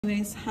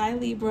Anyways, hi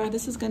Libra,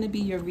 this is going to be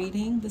your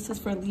reading. This is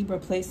for Libra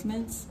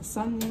placements,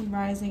 Sun, Moon,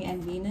 Rising,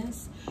 and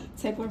Venus.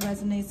 Take what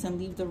resonates and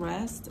leave the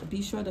rest.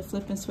 Be sure to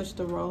flip and switch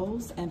the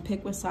roles and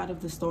pick what side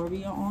of the story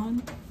you're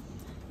on.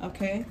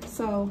 Okay,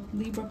 so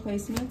Libra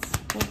placements,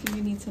 what do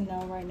you need to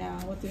know right now?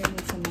 What do you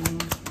need to know?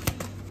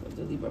 What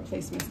do Libra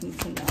placements need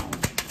to know?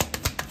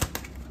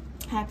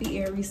 Happy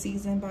Aries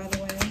season, by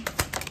the way.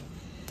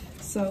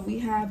 So we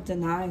have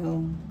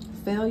denial.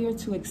 Failure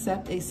to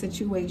accept a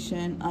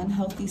situation,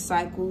 unhealthy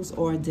cycles,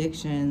 or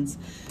addictions.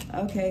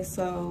 Okay,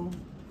 so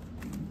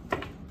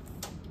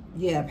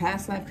yeah,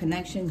 past life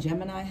connection.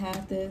 Gemini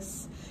had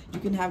this. You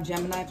can have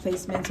Gemini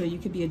placements, or you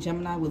could be a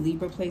Gemini with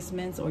Libra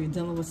placements, or you're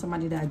dealing with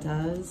somebody that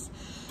does.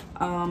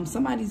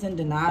 Somebody's in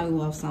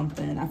denial of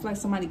something. I feel like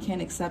somebody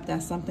can't accept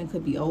that something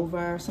could be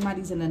over.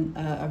 Somebody's in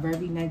a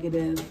very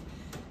negative,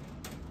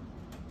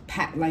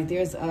 like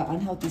there's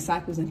unhealthy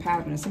cycles and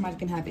patterns. Somebody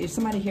can have, if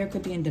somebody here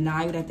could be in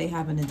denial that they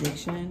have an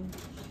addiction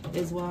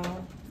as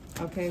well.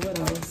 Okay, what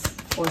else?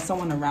 Or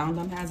someone around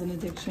them has an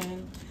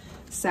addiction.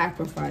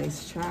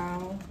 Sacrifice,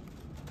 child.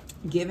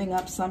 Giving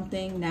up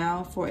something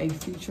now for a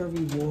future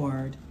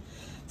reward.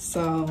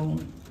 So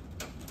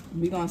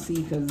we're going to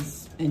see,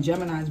 because in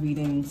Gemini's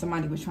reading,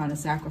 somebody was trying to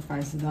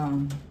sacrifice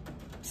them.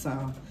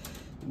 So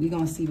we're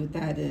going to see what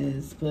that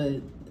is.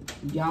 But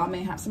y'all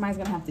may have, somebody's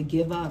gonna have to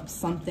give up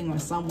something or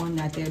someone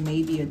that they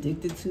may be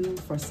addicted to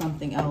for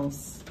something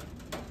else.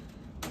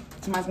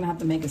 Somebody's gonna have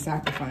to make a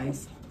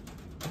sacrifice.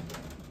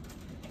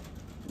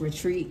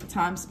 Retreat,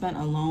 time spent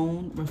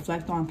alone,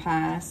 reflect on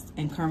past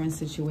and current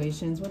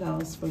situations. What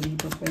else for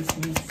Libra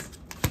placements?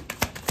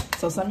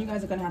 So some of you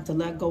guys are gonna have to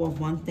let go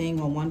of one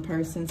thing or one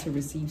person to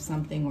receive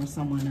something or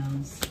someone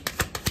else.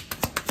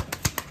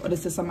 Or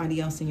this is somebody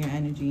else in your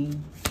energy.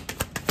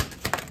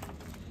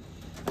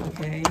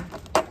 Okay.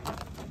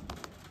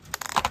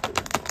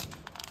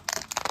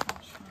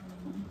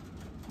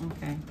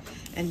 Okay,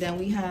 and then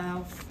we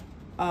have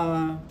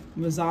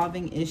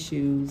resolving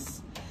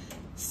issues,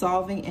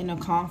 solving inner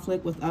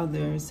conflict with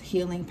others,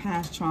 healing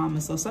past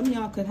trauma. So some of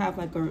y'all could have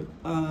like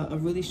a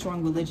really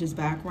strong religious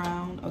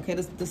background. Okay,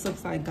 this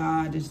looks like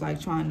God is like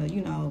trying to,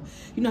 you know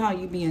how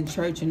you be in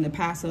church and the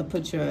pastor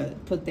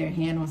put their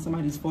hand on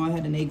somebody's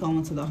forehead and they go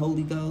into the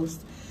Holy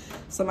Ghost.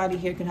 Somebody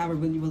here can have a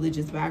really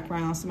religious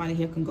background. Somebody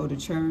here can go to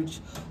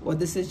church, or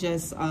this is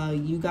just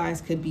you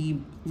guys could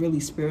be really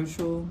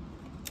spiritual.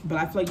 But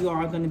I feel like you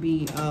are going to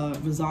be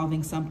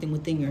resolving something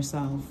within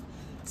yourself.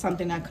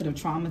 Something that could have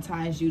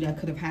traumatized you, that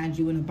could have had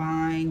you in a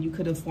bind. You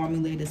could have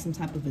formulated some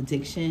type of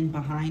addiction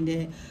behind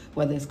it,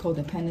 whether it's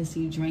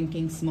codependency,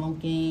 drinking,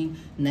 smoking,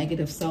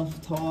 negative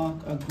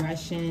self-talk,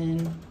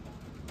 aggression,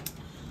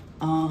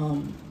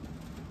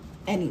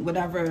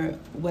 whatever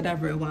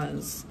it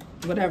was,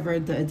 whatever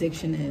the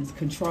addiction is,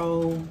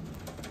 control.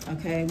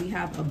 Okay, we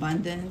have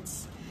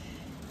abundance,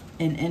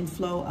 an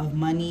inflow of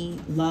money,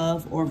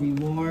 love, or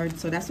reward.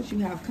 So that's what you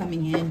have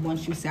coming in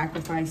once you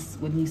sacrifice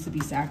what needs to be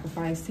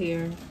sacrificed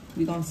here.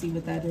 We're going to see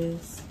what that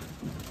is.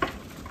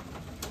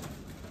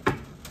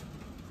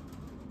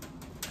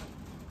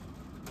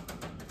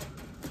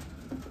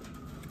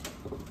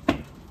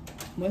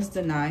 What's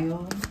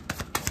denial?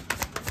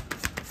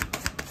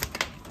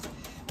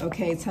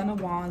 Okay, Ten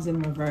of Wands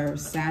in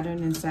reverse,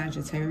 Saturn and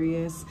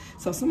Sagittarius.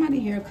 So somebody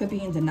here could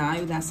be in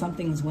denial that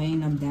something's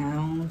weighing them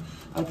down.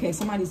 Okay,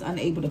 somebody's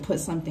unable to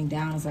put something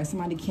down. It's like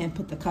somebody can't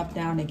put the cup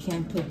down. They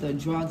can't put the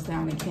drugs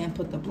down. They can't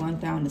put the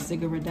blunt down, the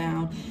cigarette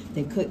down.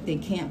 They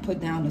can't put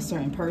down a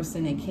certain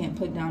person. They can't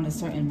put down a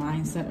certain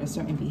mindset, a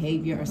certain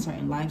behavior, a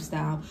certain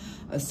lifestyle,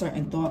 a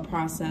certain thought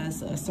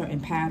process, a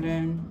certain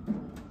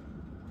pattern.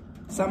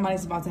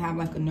 Somebody's about to have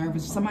like a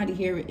nervous, somebody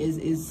here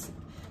is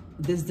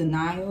this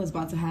denial is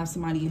about to have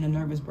somebody in a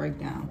nervous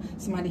breakdown.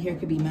 Somebody here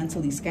could be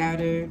mentally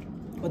scattered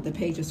with the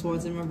Page of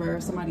Swords in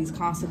reverse. Somebody's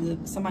constantly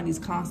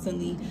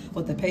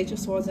with the Page of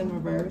Swords in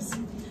reverse,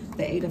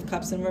 the Eight of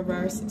Cups in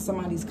reverse.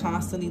 Somebody's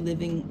constantly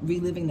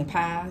reliving the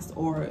past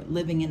or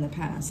living in the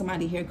past.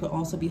 Somebody here could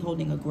also be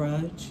holding a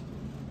grudge.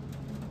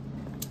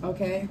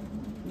 Okay,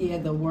 yeah,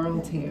 the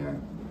World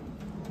here.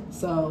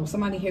 So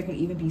somebody here could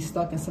even be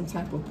stuck in some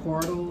type of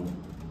portal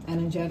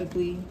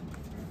energetically.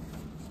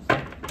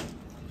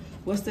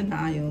 What's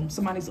denial?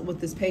 Somebody's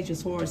with this Page of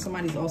Swords.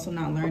 Somebody's also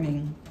not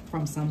learning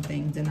from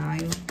something.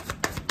 Denial.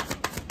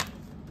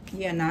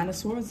 Yeah, Nine of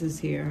Swords is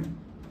here.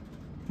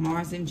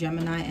 Mars and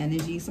Gemini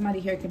energy.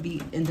 Somebody here could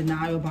be in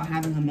denial about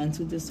having a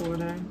mental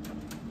disorder.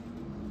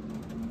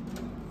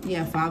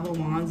 Yeah, Five of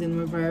Wands in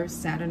reverse.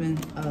 Saturn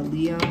and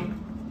Leo.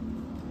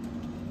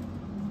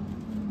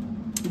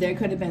 There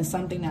could have been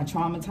something that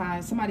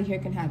traumatized. Somebody here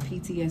can have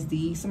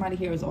PTSD. Somebody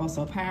here is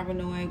also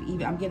paranoid.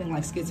 Even I'm getting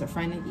like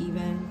schizophrenic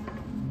even.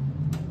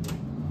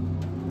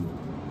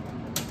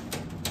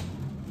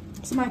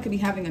 Somebody could be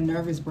having a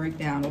nervous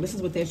breakdown, or this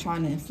is what they're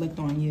trying to inflict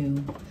on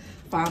you.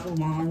 Five of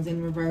Wands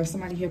in reverse.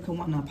 Somebody here could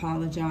want to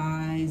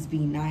apologize, be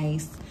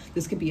nice.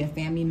 This could be a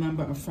family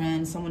member, a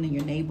friend, someone in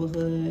your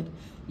neighborhood.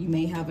 You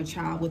may have a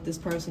child with this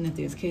person if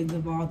there's kids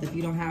involved. If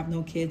you don't have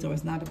no kids or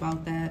it's not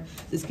about that,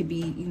 this could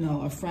be, you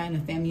know, a friend, a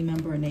family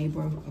member, a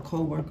neighbor, a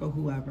co-worker,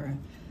 whoever.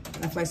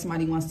 I feel like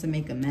somebody wants to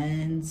make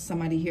amends.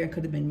 Somebody here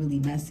could have been really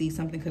messy.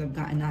 Something could have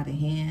gotten out of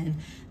hand.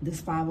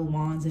 This Five of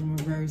Wands in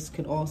reverse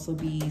could also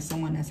be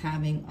someone that's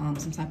having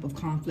some type of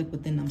conflict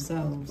within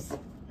themselves.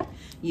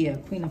 Yeah,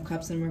 Queen of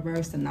Cups in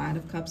reverse, the Knight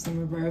of Cups in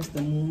reverse,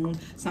 the Moon.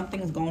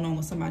 Something is going on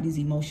with somebody's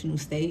emotional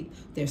state,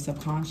 their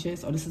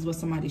subconscious, or this is what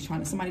somebody's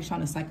trying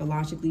to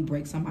psychologically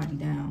break somebody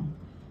down.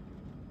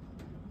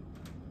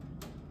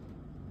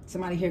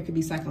 Somebody here could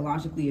be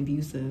psychologically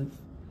abusive.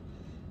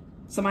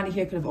 Somebody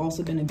here could have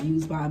also been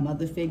abused by a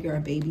mother figure,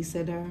 a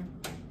babysitter.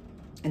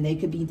 And they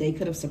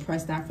could have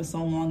suppressed that for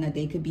so long that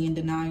they could be in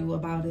denial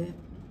about it.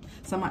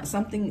 There's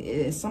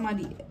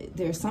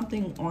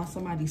something on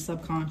somebody's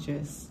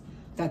subconscious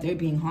that they're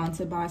being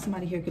haunted by.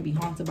 Somebody here could be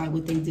haunted by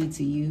what they did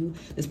to you.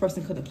 This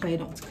person could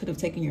have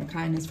taken your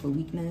kindness for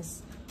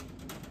weakness.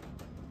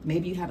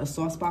 Maybe you had a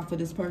soft spot for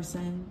this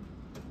person.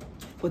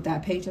 With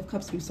that Page of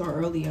Cups we saw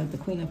earlier, the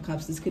Queen of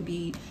Cups, this could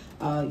be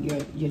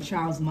your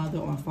child's mother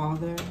or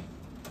father.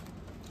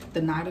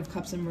 The Knight of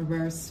Cups in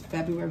reverse,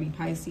 February,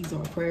 Pisces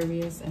or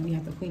Aquarius. And we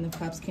have the Queen of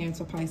Cups,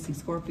 Cancer, Pisces,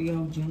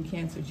 Scorpio, June,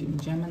 Cancer, June,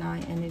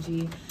 Gemini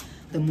energy.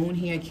 The Moon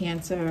here,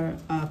 Cancer,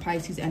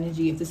 Pisces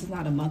energy. If this is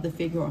not a mother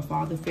figure or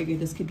father figure,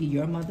 this could be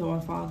your mother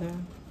or father.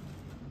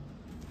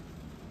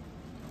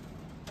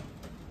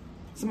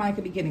 Somebody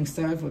could be getting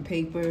served with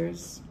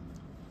papers.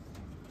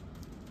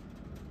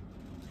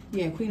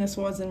 Yeah, Queen of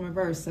Swords in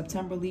reverse,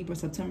 September, Libra,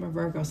 September,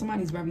 Virgo.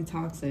 Somebody's very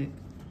toxic.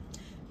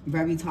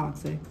 Very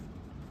toxic.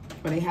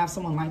 Or they have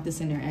someone like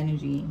this in their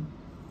energy.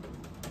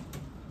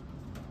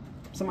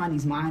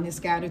 Somebody's mind is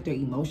scattered. Their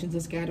emotions are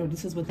scattered.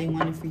 This is what they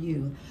wanted for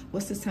you.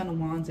 What's this Ten of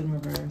Wands in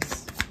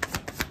reverse?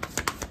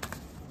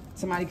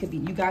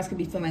 You guys could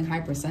be feeling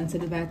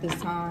hypersensitive at this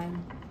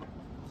time.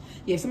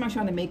 Yeah,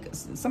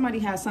 somebody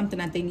has something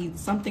that they need,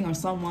 something or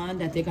someone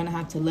that they're going to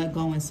have to let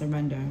go and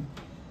surrender.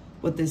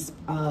 With this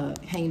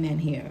Hangman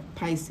here,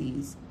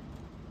 Pisces.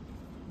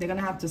 Somebody's going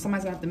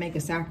to have to make a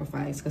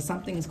sacrifice because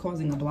something is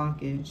causing a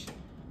blockage.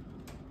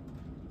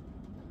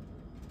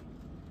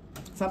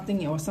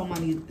 Something or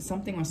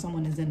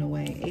someone is in the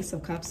way. Ace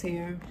of Cups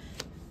here.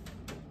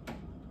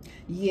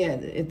 Yeah,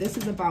 if this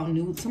is about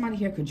somebody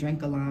here could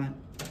drink a lot.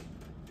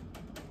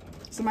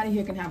 Somebody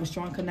here can have a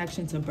strong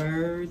connection to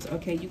birds.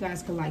 Okay, you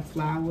guys could like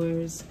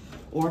flowers,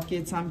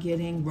 orchids I'm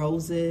getting,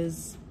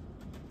 roses,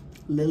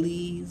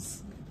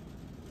 lilies.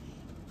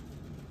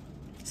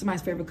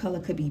 Somebody's favorite color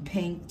could be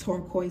pink,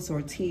 turquoise,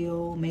 or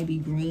teal, maybe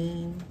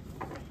green.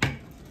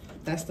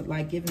 That's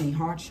like giving me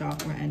heart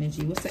chakra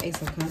energy. What's the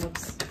Ace of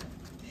Cups?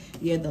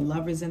 Yeah, the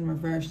Lovers in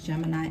reverse,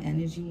 Gemini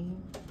energy.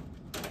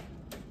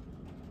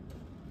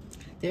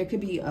 There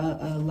could be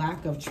a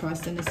lack of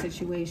trust in the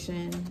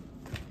situation.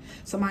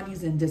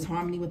 Somebody's in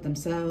disharmony with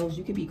themselves.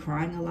 You could be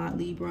crying a lot,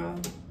 Libra.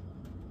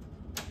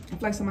 I feel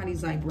like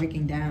somebody's like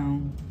breaking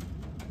down.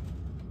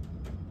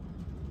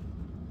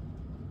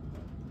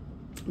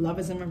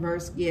 Lovers in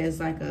reverse, yeah,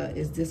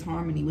 it's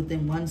disharmony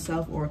within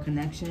oneself or a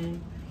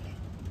connection.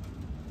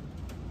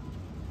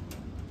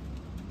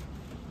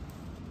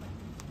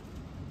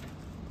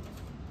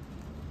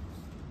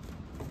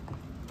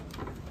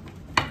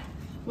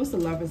 What's the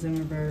Lovers in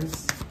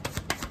reverse?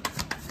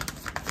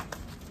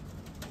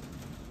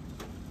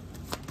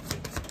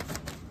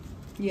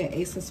 Yeah,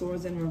 Ace of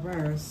Swords in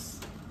reverse.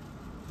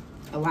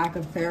 A lack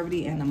of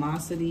clarity,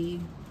 animosity.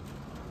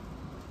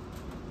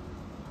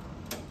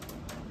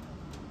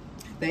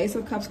 The Ace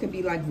of Cups could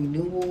be like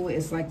renewal.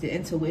 It's like the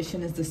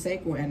intuition is the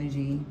sacral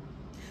energy.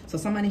 So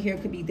somebody here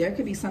there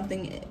could be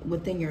something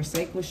within your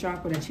sacral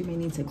chakra that you may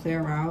need to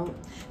clear out.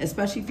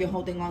 Especially if you're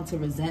holding on to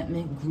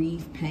resentment,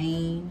 grief,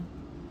 pain.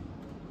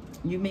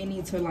 You may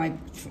need to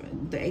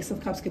the Ace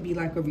of Cups could be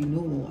like a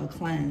renewal, a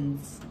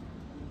cleanse.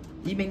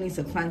 You may need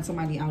to cleanse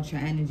somebody out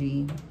your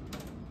energy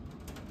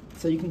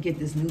so you can get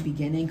this new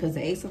beginning. Because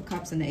the Ace of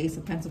Cups and the Ace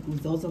of Pentacles,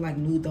 those are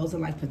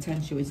like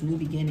potential. It's new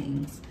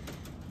beginnings.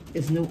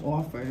 It's new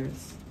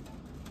offers.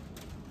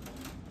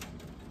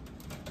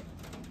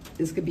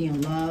 This could be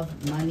in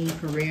love, money,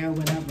 career,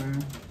 whatever.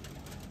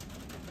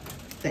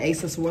 The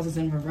Ace of Swords is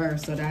in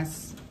reverse, so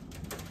that's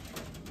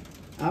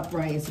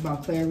upright. It's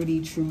about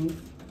clarity,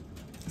 truth,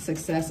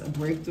 success, a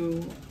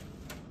breakthrough.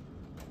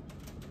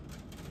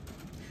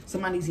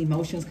 Somebody's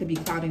emotions could be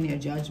clouding their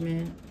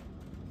judgment.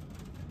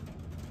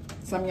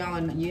 Some of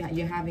y'all,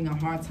 you're having a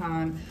hard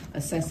time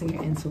assessing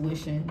your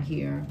intuition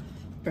here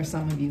for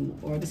some of you.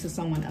 Or this is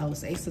someone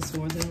else. Ace of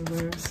Swords in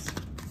reverse.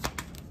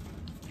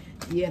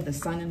 Yeah, the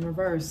Sun in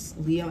reverse.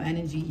 Leo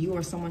energy. You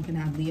or someone can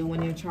have Leo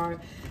in your chart.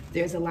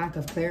 There's a lack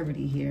of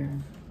clarity here.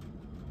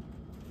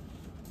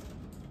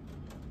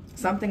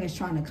 Something is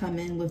trying to come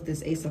in with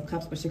this Ace of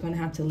Cups, but you're going to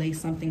have to lay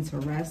something to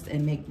rest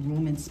and make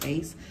room and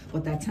space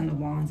with that Ten of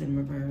Wands in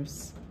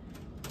reverse.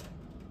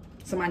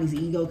 Somebody's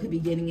ego could be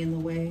getting in the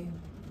way.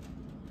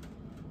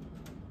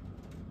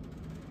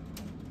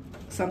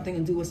 Something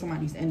to do with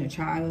somebody's inner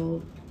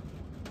child.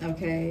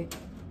 Okay.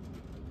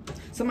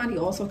 Somebody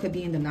also could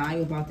be in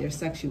denial about their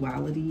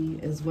sexuality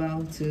as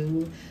well,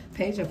 too.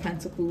 Page of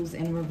Pentacles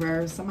in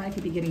reverse. Somebody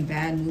could be getting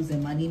bad news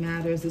in money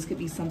matters. This could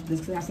be something.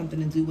 This could have something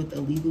to do with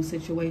a legal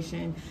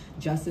situation.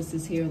 Justice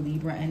is here,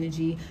 Libra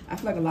energy. I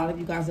feel like a lot of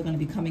you guys are going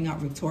to be coming out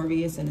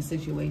victorious in a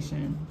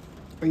situation,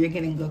 or you're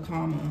getting good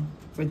karma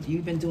for if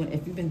you've been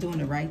doing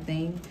the right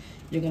thing.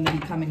 You're going to be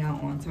coming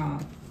out on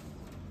top.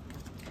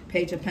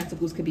 Page of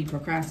Pentacles could be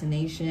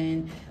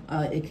procrastination.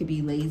 It could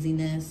be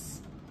laziness.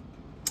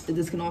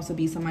 This can also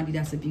be somebody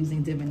that's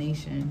abusing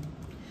divination.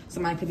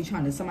 Somebody could be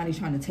trying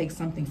to take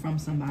something from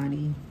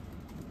somebody.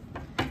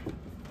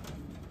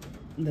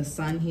 The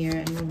Sun here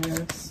in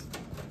reverse.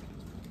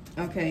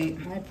 Okay,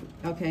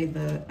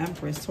 the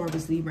Empress,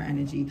 Taurus, Libra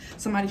energy.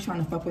 Somebody's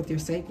trying to fuck with your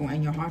sacral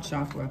and your heart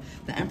chakra.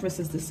 The Empress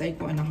is the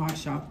sacral and the heart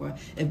chakra.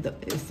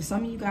 If for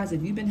some of you guys,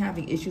 if you've been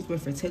having issues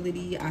with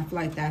fertility, I feel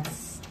like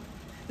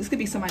this could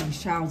be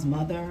somebody's child's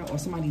mother or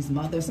somebody's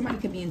mother. Somebody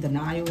could be in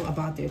denial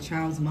about their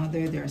child's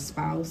mother, their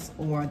spouse,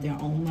 or their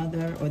own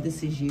mother, or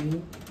this is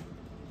you.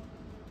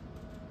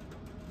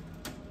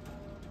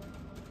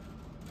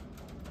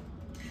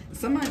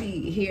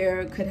 Somebody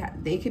here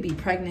they could be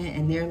pregnant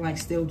and they're like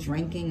still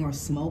drinking or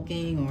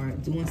smoking or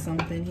doing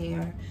something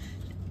here.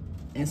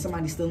 And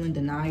somebody's still in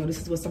denial.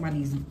 This is what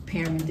somebody's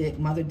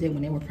mother did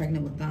when they were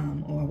pregnant with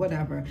them or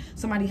whatever.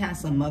 Somebody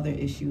has some mother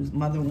issues,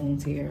 mother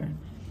wounds here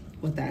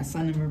with that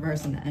Sun in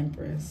reverse and the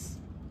Empress.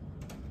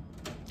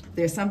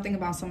 There's something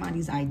about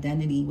somebody's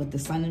identity with the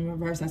Sun in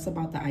reverse. That's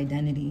about the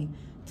identity,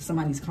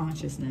 somebody's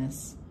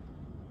consciousness.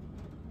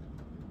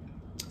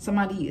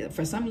 Somebody,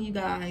 for some of you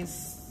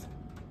guys,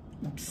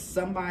 what's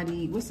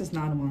this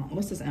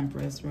What's this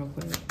Empress real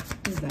quick?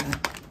 Who's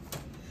that?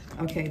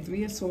 Okay,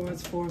 3 of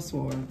Swords, 4 of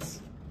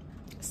Swords.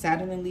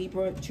 Saturn in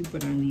Libra,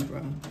 Jupiter in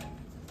Libra.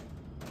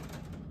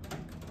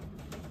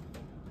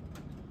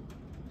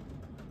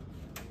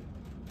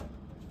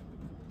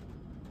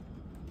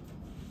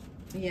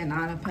 Yeah,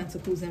 9 of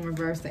Pentacles in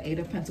reverse, the 8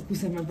 of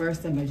Pentacles in reverse,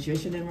 the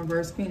Magician in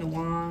reverse, Queen of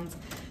Wands.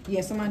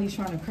 Yeah, somebody's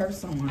trying to curse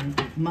someone.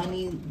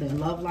 Money, their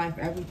love life,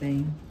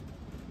 everything.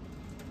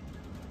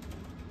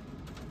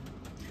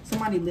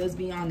 Somebody lives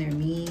beyond their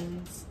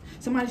means.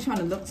 Somebody's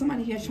trying to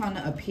somebody here's trying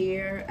to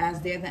appear as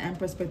they're the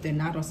Empress, but they're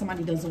not. Or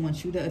somebody doesn't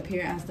want you to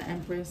appear as the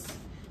Empress,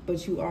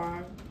 but you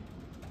are.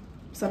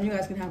 Some of you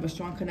guys can have a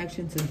strong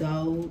connection to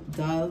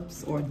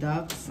doves or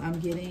ducks, I'm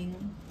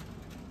getting.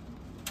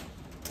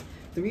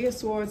 3 of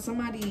Swords,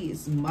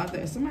 somebody's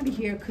mother. Somebody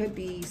here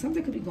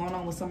something could be going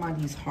on with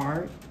somebody's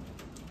heart.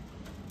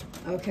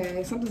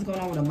 Okay, something's going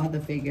on with a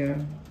mother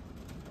figure.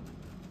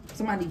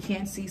 Somebody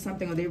can't see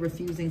something or they're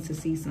refusing to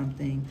see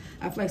something.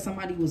 I feel like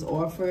somebody was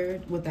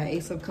offered with that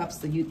Ace of Cups,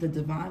 the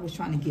divine was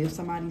trying to give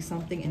somebody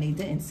something and they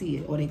didn't see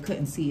it or they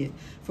couldn't see it.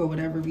 For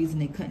whatever reason,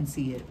 they couldn't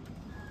see it.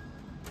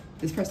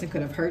 This person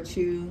could have hurt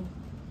you.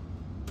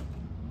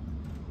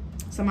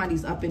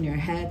 Somebody's up in your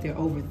head, they're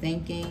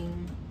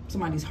overthinking.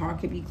 Somebody's heart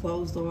could be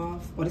closed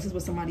off. Or this is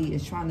what somebody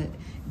is trying to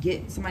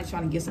get. Somebody's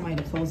trying to get somebody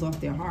to close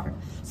off their heart.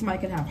 Somebody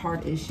can have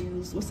heart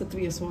issues. What's the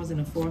 3 of Swords and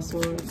the 4 of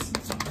Swords?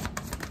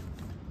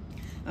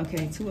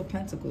 Okay, 2 of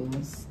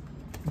Pentacles.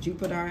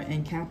 Jupiter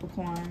and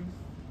Capricorn.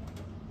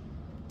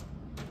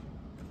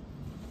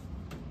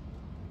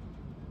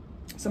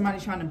 Somebody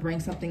trying to bring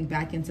something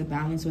back into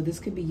balance. Or this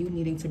could be you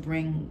needing to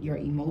bring your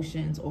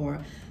emotions or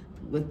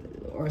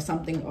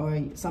something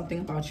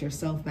about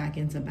yourself back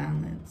into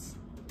balance.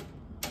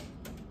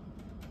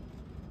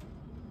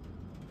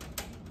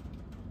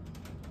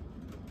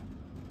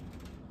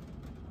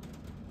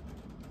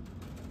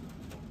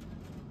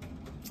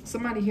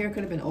 Somebody here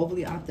could have been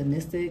overly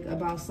optimistic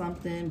about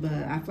something, but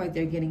I feel like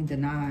they're getting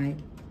denied.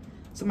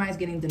 Somebody's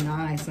getting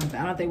denied something.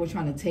 I don't know if they were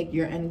trying to take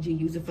your energy,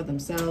 use it for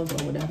themselves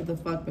or whatever the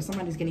fuck, but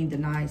somebody's getting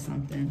denied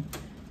something.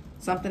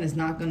 Something is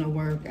not going to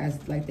work as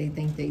like they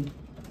think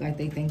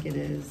it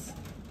is.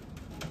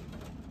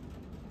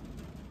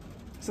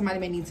 Somebody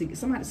may need to,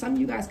 some of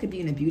you guys could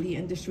be in the beauty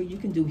industry. You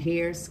can do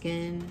hair,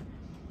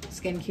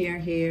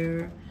 skincare,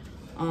 hair,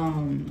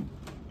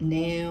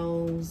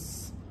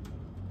 nails.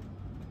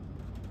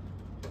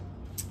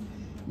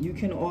 You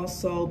can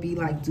also be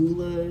like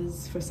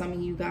doulas for some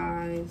of you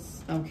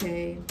guys,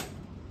 okay?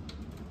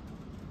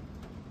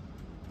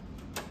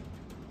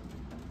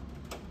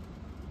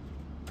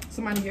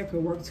 Somebody here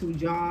could work 2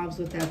 jobs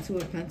with that 2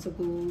 of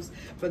Pentacles.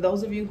 For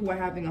those of you who are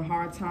having a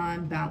hard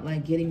time about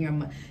like getting your,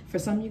 for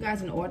some of you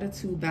guys, in order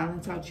to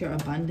balance out your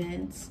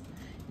abundance,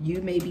 you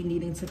may be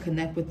needing to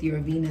connect with your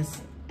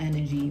Venus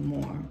energy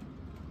more.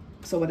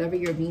 So whatever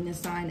your Venus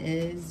sign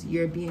is,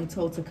 you're being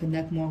told to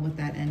connect more with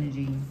that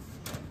energy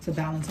to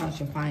balance out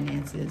your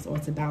finances or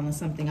to balance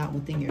something out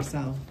within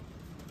yourself.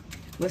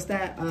 What's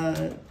that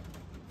 9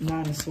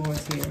 of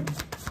Swords here?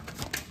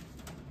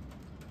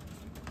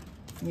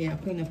 Yeah,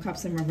 Queen of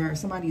Cups in reverse.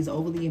 Somebody's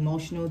overly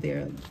emotional.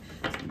 They're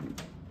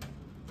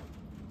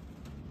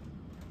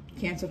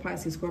Cancer,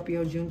 Pisces,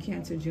 Scorpio, June,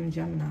 Cancer, June,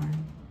 Gemini.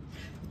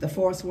 The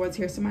 4 of Swords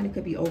here. Somebody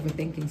could be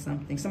overthinking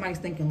something. Somebody's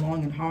thinking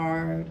long and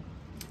hard.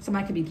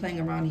 Somebody could be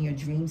playing around in your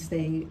dream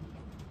state.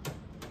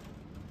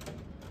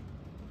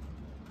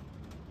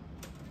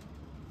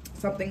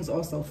 Something's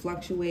also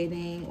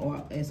fluctuating,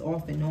 or is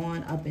off and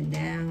on, up and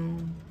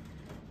down.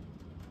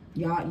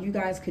 You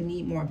guys could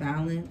need more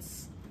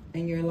balance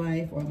in your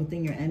life, or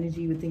within your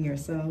energy, within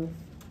yourself.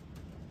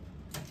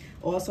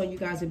 Also, you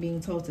guys are being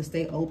told to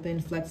stay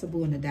open,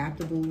 flexible, and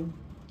adaptable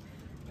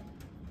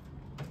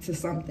to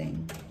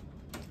something.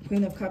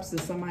 Queen of Cups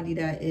is somebody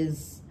that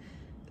is,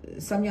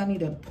 some of y'all need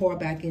to pour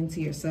back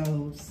into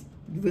yourselves.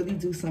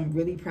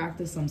 Really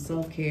practice some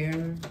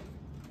self-care.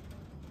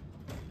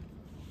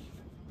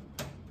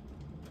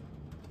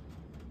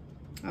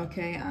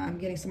 Okay, I'm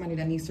getting somebody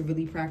that needs to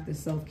really practice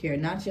self-care.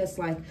 Not just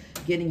like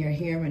getting your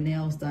hair and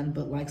nails done,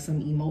 but like some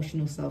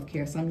emotional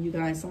self-care. Some of you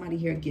guys, somebody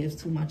here gives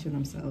too much of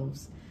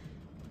themselves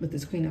with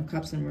this Queen of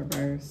Cups in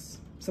reverse.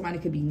 Somebody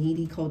could be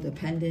needy,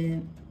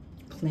 codependent,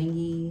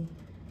 clingy,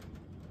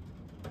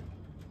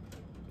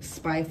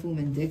 spiteful,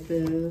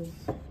 vindictive.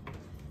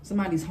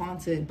 Somebody's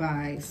haunted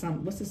by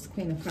some, what's this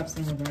Queen of Cups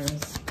in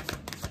reverse?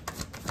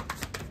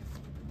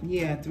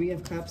 Yeah, 3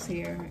 of Cups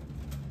here.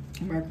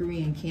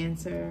 Mercury and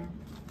Cancer.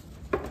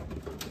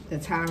 The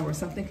Tower.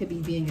 Something could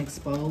be being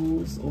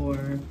exposed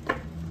or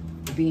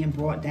being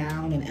brought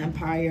down. An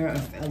empire,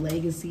 a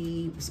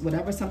legacy,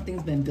 whatever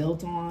something's been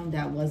built on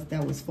that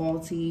was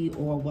faulty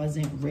or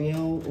wasn't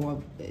real,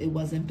 or it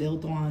wasn't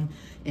built on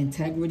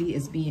integrity,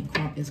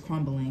 is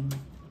crumbling.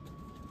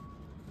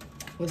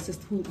 What's this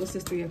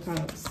 3 of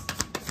Cups?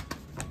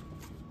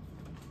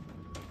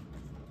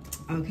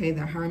 Okay,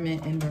 the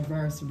Hermit in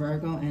reverse,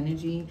 Virgo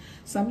energy.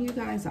 Some of you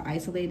guys are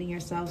isolating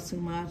yourselves too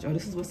much, or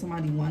this is what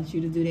somebody wants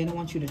you to do. They don't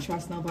want you to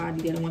trust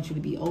nobody. They don't want you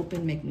to be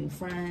open, make new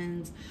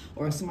friends,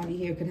 or somebody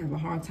here could have a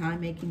hard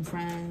time making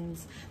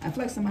friends. I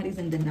feel like somebody's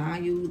in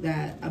denial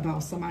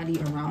about somebody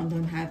around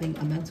them having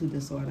a mental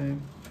disorder.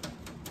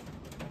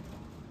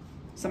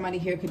 Somebody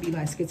here could be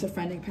like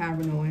schizophrenic,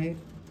 paranoid.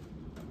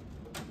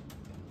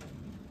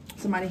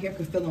 Somebody here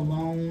could feel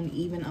alone,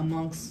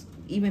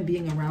 even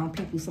being around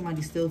people.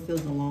 Somebody still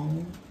feels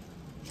alone.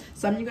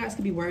 Some of you guys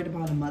could be worried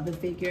about a mother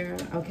figure,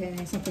 okay?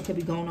 Something could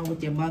be going on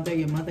with your mother.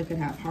 Your mother could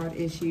have heart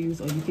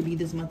issues, or you could be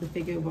this mother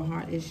figure with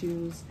heart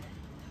issues.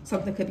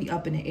 Something could be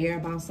up in the air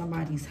about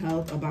somebody's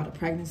health, about a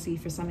pregnancy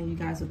for some of you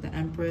guys with the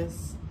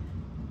Empress.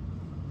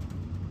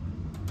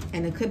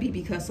 And it could be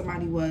because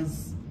somebody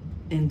was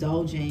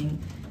indulging.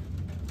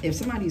 If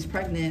somebody's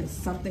pregnant,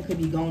 something could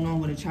be going on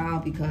with a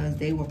child because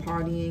they were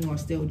partying or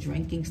still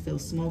drinking, still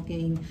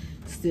smoking,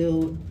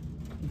 still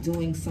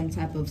doing some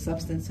type of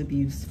substance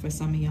abuse for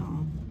some of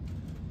y'all.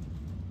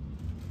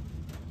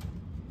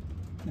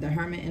 The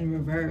Hermit in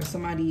reverse.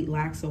 Somebody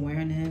lacks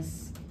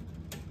awareness.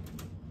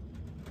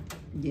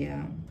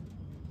 Yeah.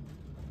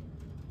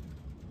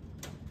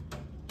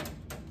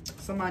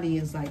 Somebody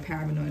is like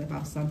paranoid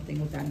about something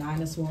with that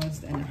 9 of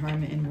Swords and the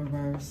Hermit in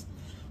reverse.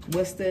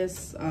 What's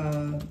this?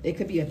 It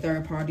could be a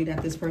third party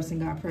that this person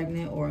got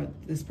pregnant, or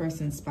this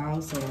person's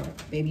spouse or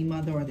baby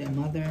mother or their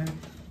mother.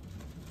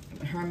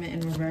 Hermit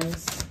in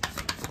reverse.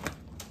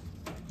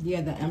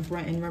 Yeah, the Emperor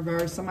in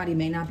reverse. Somebody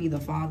may not be the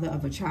father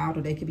of a child,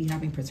 or they could be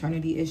having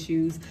paternity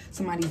issues.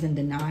 Somebody's in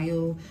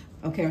denial.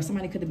 Okay, or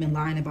somebody could have been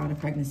lying about a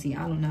pregnancy.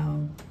 I don't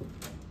know.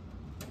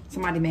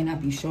 Somebody may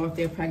not be sure if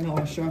they're pregnant,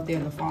 or sure if they're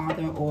the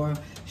father, or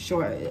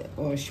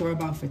sure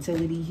about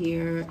fertility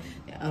here.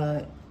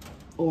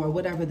 Or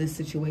whatever this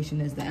situation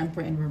is. The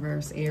Emperor in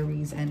reverse,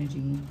 Aries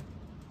energy.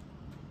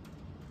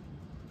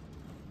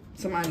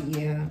 Somebody,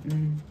 yeah.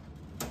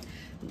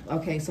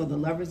 Okay, so the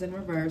Lovers in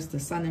reverse, the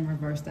Sun in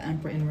reverse, the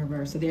Emperor in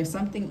reverse. So there's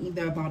something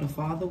either about a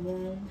father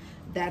wound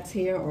that's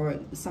here, or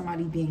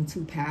somebody being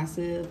too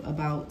passive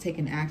about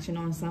taking action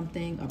on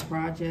something, a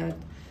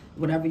project,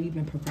 whatever you've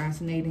been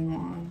procrastinating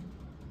on.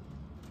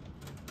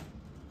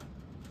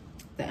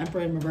 The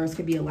Emperor in reverse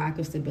could be a lack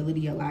of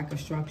stability, a lack of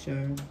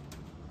structure.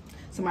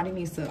 Somebody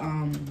needs to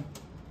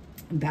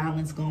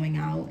balance going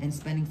out and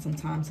spending some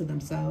time to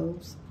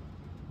themselves.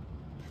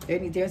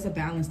 There's a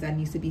balance that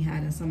needs to be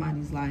had in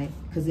somebody's life,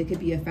 because it could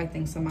be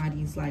affecting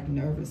somebody's like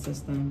nervous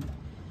system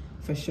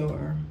for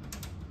sure.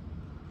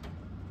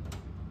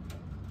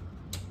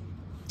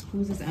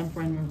 Who's this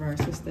Emperor in reverse?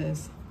 What's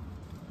this?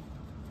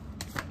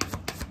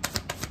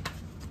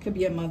 Could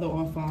be a mother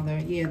or a father.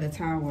 Yeah, the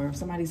Tower.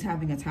 Somebody's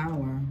having a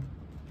tower.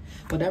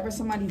 Whatever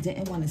somebody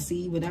didn't want to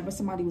see, whatever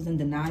somebody was in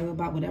denial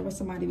about, whatever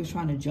somebody was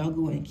trying to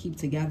juggle and keep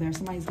together,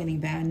 somebody's getting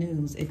bad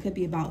news. It could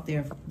be about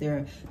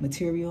their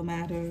material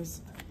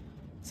matters.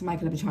 Somebody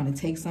could have been trying to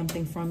take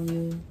something from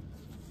you.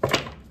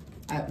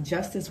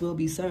 Justice will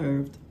be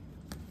served.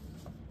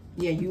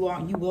 Yeah, you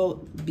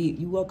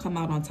will come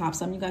out on top.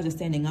 Some of you guys are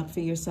standing up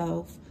for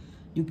yourself.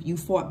 You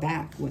fought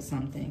back with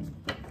something.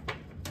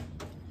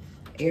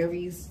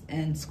 Aries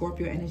and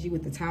Scorpio energy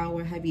with the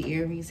Tower. Heavy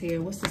Aries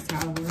here. What's this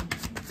Tower?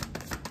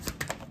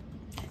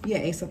 Yeah,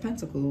 Ace of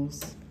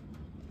Pentacles.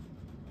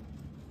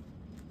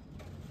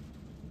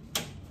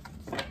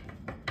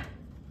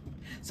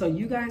 So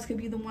you guys could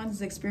be the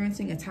ones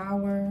experiencing a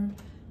Tower.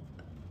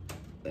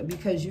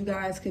 because you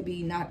guys could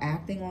be not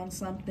acting on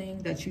something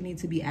that you need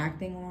to be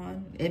acting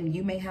on, and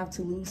you may have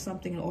to lose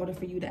something in order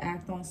for you to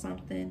act on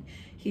something.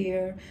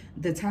 Here,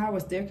 the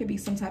Towers, there could be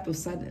some type of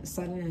sudden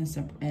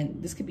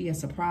and this could be a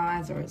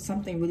surprise or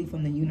something really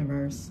from the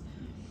universe.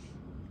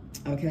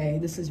 Okay,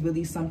 this is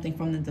really something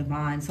from the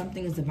divine.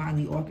 Something is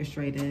divinely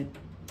orchestrated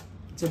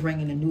to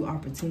bring in a new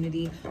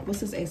opportunity.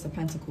 What's this Ace of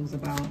Pentacles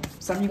about?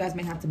 Some of you guys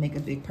may have to make a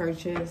big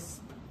purchase.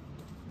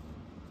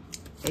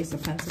 Ace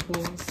of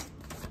Pentacles.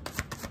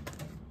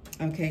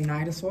 Okay,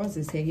 Knight of Swords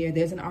is here.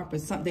 There's an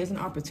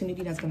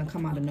opportunity that's going to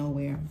come out of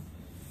nowhere.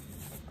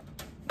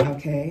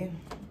 Okay.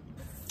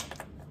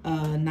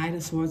 Knight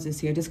of Swords is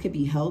here. This could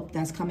be help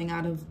that's coming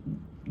out of,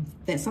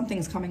 that something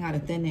is coming out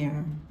of thin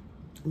air.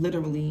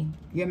 Literally,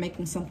 you're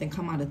making something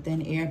come out of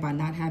thin air by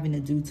not having to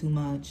do too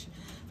much.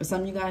 For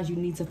some of you guys, you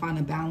need to find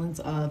a balance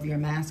of your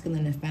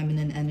masculine and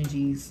feminine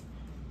energies.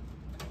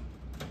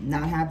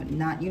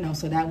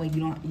 So that way you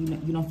don't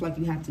feel like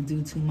you have to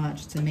do too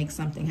much to make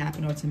something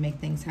happen or to make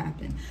things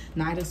happen.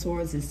 Knight of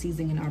Swords is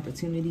seizing an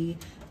opportunity.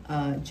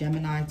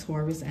 Gemini,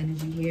 Taurus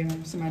energy here.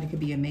 Somebody could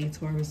be a May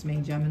Taurus,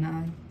 May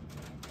Gemini.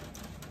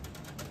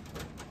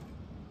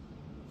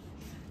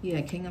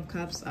 Yeah, King of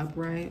Cups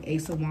upright,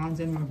 Ace of Wands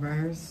in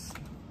reverse.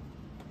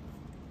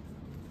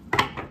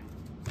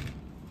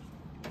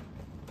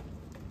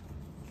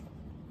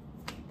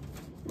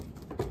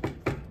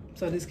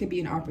 So this could be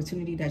an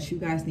opportunity that you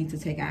guys need to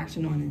take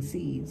action on and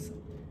seize.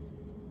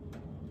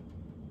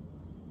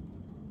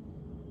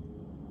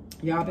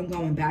 Y'all been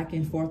going back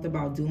and forth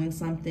about doing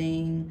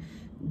something,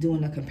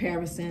 doing the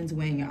comparisons,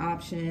 weighing your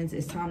options.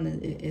 It's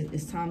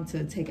time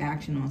to take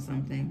action on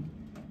something.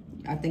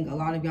 I think a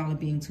lot of y'all are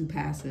being too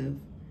passive.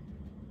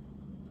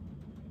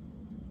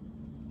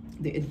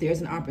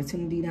 There's an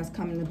opportunity that's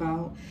coming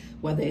about,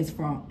 whether it's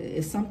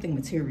something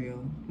material,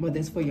 whether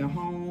it's for your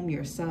home,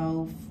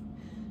 yourself,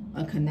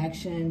 a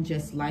connection,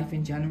 just life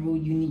in general.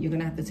 You're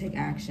gonna have to take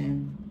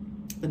action.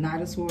 The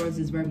Knight of Swords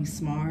is very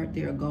smart.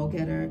 They're a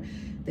go-getter.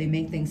 They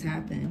make things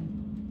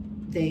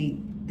happen. They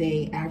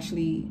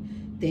actually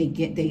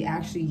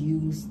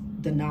use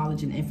the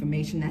knowledge and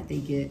information that they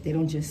get. They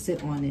don't just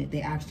sit on it.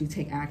 They actually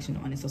take action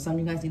on it. So some of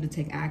you guys need to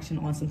take action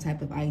on some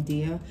type of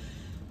idea,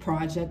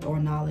 project, or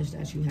knowledge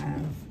that you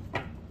have.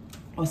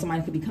 Or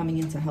somebody could be coming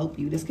in to help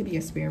you. This could be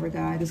a spirit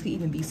guide. This could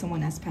even be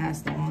someone that's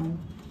passed on.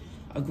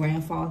 A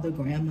grandfather,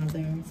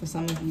 grandmother for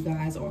some of you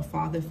guys, or a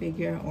father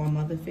figure or a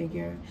mother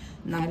figure.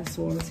 Knight of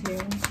Swords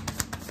here.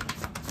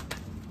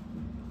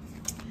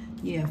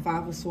 Yeah,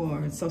 Five of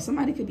Swords. So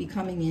somebody could be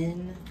coming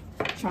in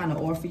trying to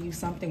offer you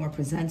something or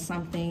present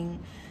something.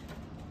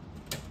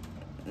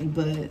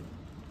 But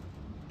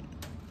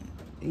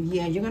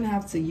yeah, you're going to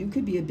have to, you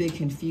could be a bit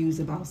confused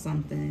about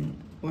something,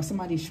 or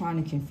somebody's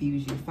trying to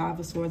confuse you. Five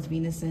of Swords,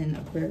 Venus in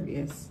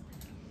Aquarius.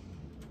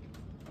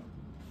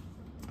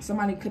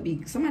 Somebody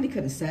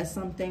could have said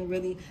something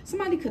really,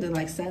 somebody could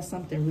have said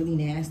something really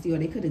nasty, or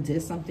they could have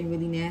did something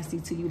really nasty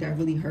to you that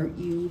really hurt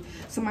you.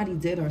 Somebody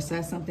did or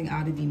said something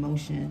out of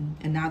emotion,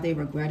 and now they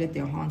regret it.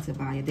 They're haunted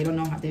by it. They don't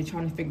know how, they're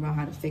trying to figure out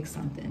how to fix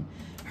something.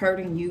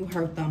 Hurting you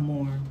hurt them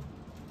more.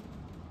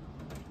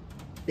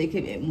 They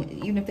could,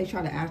 even if they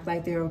try to act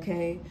like they're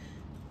okay,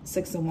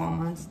 Six of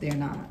Wands, they're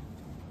not.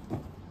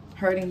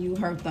 Hurting you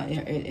hurt them,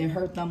 it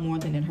hurt them more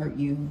than it hurt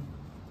you.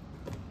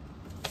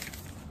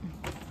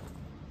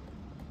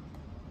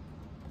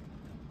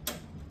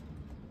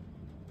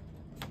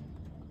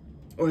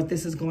 Or if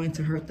this is going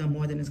to hurt them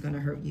more than it's going to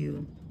hurt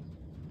you.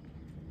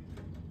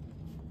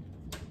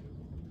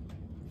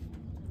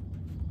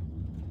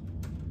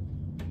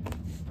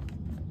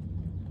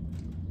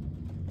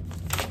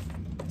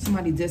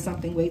 Somebody did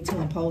something way too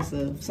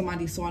impulsive.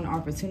 Somebody saw an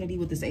opportunity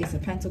with this Ace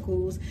of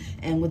Pentacles,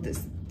 and with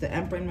this, the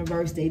Emperor in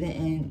reverse,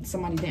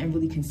 somebody didn't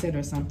really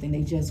consider something.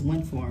 They just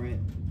went for it.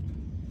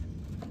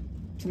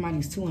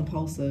 Somebody's too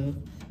impulsive.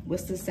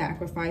 What's the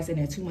sacrifice? And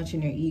they're too much in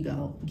their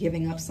ego,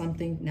 giving up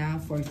something now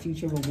for a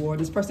future reward.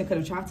 This person could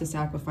have tried to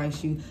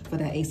sacrifice you for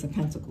that Ace of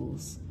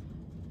Pentacles,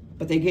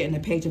 but they're getting the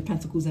Page of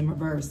Pentacles in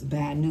reverse.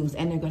 Bad news.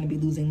 And they're going to be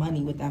losing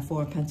money with that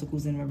Four of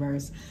Pentacles in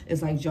reverse.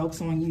 It's like,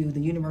 joke's on you.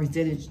 The universe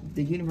did it.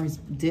 The universe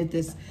did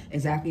this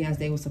exactly as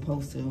they were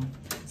supposed to.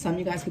 Some of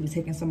you guys could be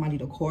taking somebody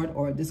to court,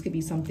 or this could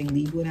be something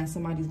legal that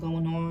somebody's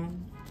going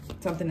on.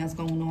 Something that's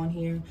going on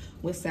here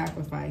with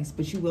sacrifice.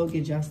 But you will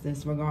get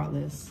justice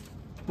regardless.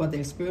 Whether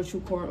it's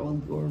spiritual court or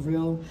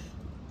real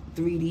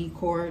 3D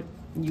court,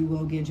 you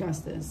will get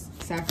justice.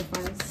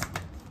 Sacrifice.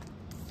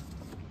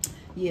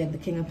 Yeah, the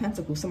King of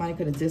Pentacles. Somebody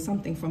could have did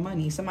something for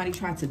money. Somebody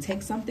tried to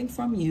take something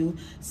from you.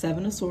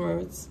 Seven of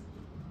Swords.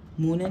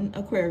 Moon in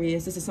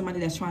Aquarius. This is somebody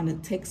that's trying to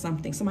take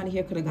something. Somebody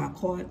here could have got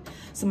caught.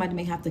 Somebody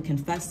may have to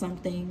confess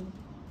something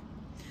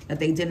that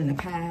they did in the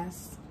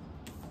past.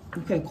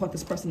 You could have caught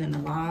this person in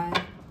a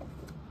lie.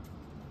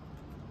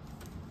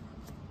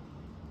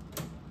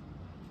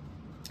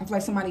 I feel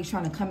like somebody's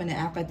trying to come in and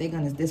act like they're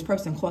gonna, this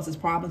person causes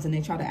problems, and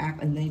they try to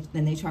act, and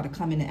then they try to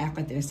come in and act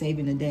like they're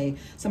saving the day.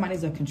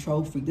 Somebody's a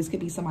control freak. This could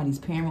be somebody's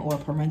parent or a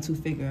parental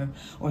figure,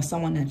 or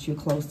someone that you're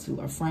close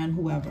to, a friend,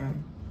 whoever.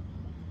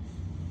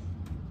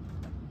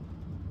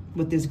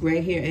 With this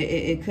gray here,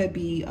 it could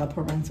be a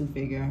parental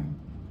figure.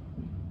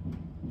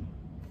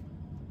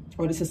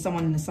 Or this is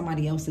someone in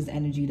somebody else's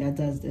energy that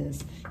does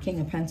this.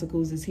 King of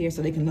Pentacles is here,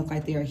 so they can look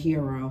like they're a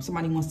hero.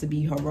 Somebody wants to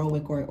be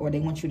heroic, or they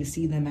want you to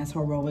see them as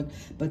heroic,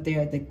 but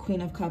they're the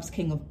Queen of Cups,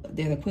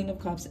 they're the Queen of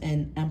Cups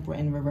and Emperor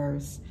in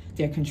reverse.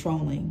 They're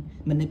controlling,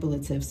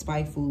 manipulative,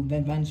 spiteful,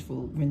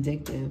 vengeful,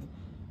 vindictive.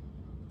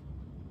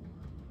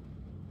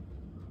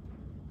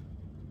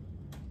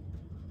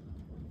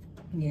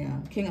 Yeah,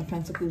 King of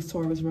Pentacles,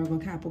 Taurus, Virgo,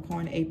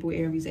 Capricorn, April,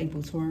 Aries,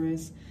 April,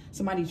 Taurus.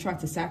 Somebody tried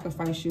to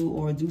sacrifice you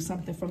or do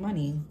something for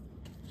money.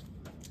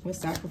 What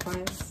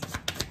sacrifice?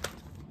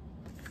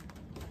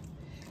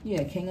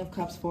 Yeah, King of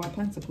Cups, Four of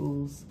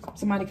Pentacles.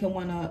 Somebody can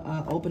want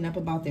to open up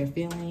about their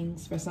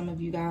feelings for some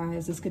of you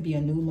guys. This could be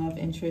a new love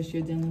interest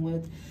you're dealing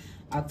with.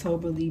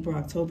 October, Libra,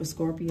 October,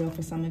 Scorpio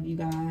for some of you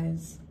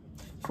guys.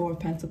 Four of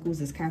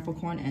Pentacles is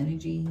Capricorn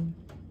energy.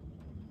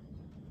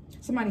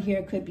 Somebody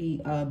here could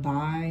be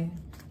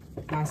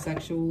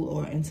bisexual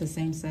or into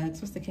same sex.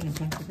 What's the King of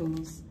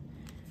Pentacles?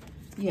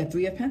 Yeah,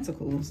 Three of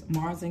Pentacles,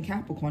 Mars and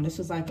Capricorn. This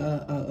was like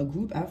a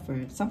group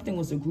effort. Something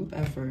was a group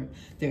effort.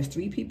 There's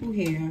three people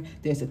here.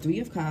 There's a Three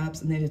of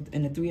Cups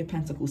and the Three of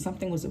Pentacles.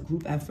 Something was a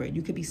group effort.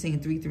 You could be seeing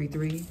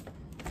 333.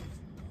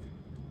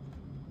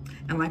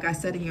 And like I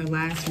said in your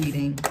last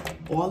reading,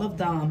 all of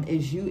them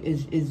is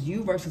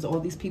you versus all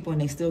these people, and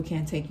they still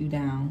can't take you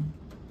down.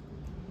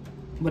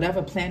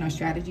 Whatever plan or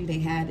strategy they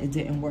had, it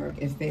didn't work.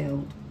 It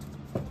failed.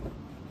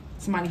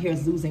 Somebody here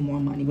is losing more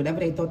money.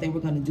 Whatever they thought they were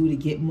going to do to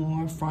get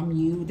more from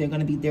you,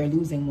 they're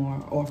losing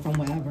more, or from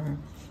whatever.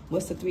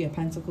 What's the Three of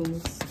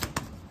Pentacles?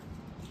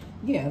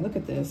 Yeah, look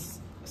at this.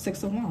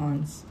 Six of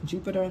Wands,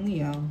 Jupiter and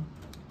Leo.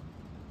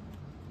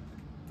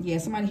 Yeah,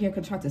 somebody here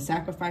could try to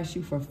sacrifice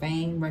you for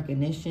fame,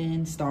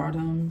 recognition,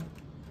 stardom.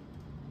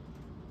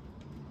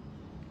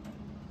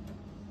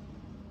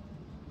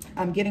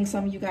 I'm getting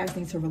some of you guys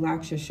need to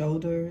relax your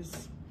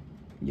shoulders.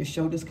 Your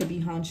shoulders could be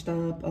hunched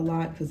up a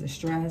lot because of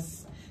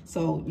stress.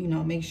 So, you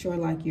know, make sure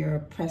like you're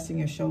pressing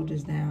your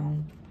shoulders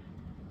down.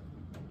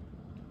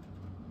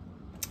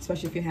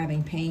 Especially if you're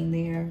having pain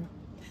there.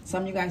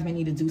 Some of you guys may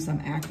need to do some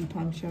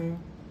acupuncture.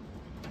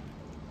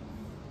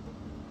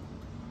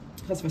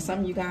 Because for some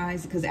of you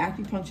guys, because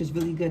acupuncture is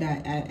really good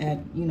at,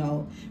 you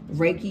know,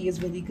 Reiki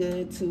is really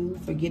good too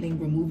for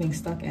removing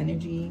stuck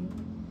energy.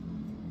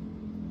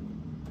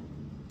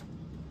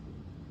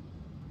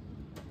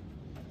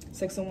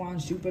 Six of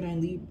Wands, Jupiter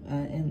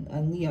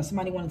and Leo.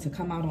 Somebody wanted to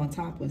come out on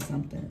top with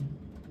something.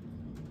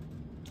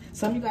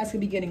 Some of you guys could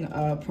be getting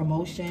a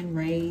promotion,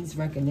 raise,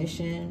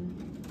 recognition,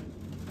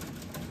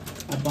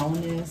 a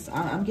bonus.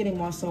 I'm getting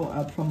more so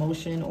a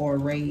promotion or a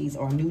raise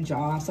or a new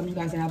job. Some of you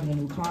guys are having a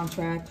new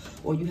contract,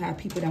 or you have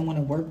people that want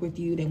to work with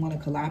you. They want to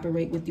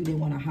collaborate with you. They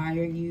want to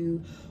hire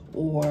you,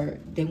 or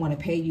they want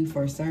to pay you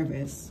for a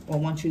service, or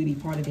want you to be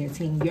part of their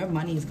team. Your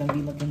money is going to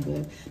be looking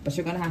good, but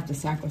you're going to have to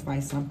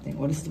sacrifice something.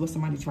 Or this is what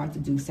somebody tried to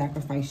do,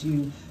 sacrifice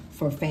you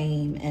for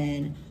fame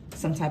and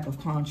some type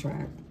of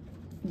contract.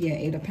 Yeah,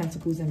 Eight of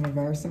Pentacles in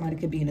reverse. Somebody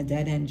could be in a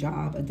dead-end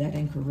job, a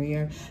dead-end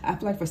career. I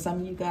feel like for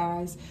some of you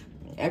guys,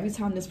 every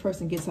time this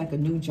person gets like a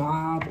new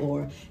job,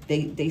 or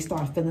they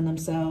start feeling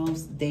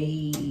themselves,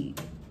 they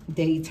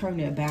turn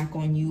their back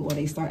on you, or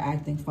they start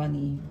acting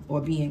funny,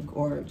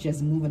 or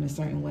just moving a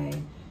certain way.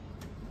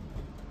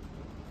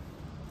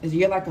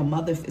 You're like a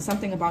mother.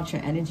 Something about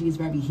your energy is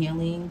very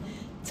healing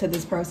to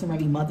this person,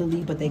 very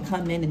motherly, but they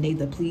come in and they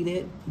deplete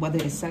it, whether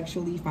it's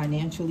sexually,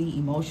 financially,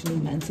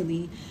 emotionally,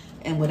 mentally,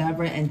 and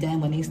whatever. And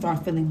then when they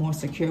start feeling more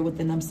secure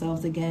within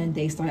themselves again,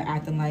 they start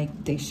acting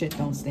like they shit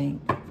don't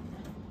stink.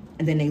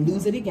 And then they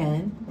lose it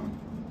again.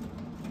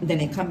 And then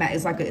they come back.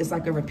 It's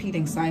like a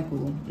repeating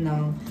cycle.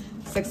 No.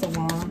 Six of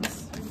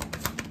Wands.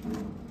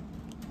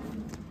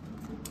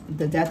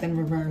 The Death in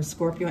reverse.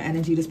 Scorpio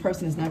energy. This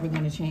person is never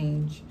going to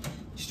change.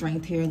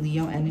 Strength here.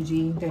 Leo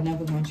energy. They're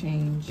never going to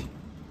change.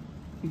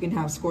 You can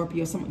have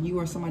Scorpio. You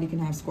or somebody can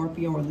have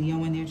Scorpio or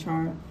Leo in their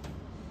chart.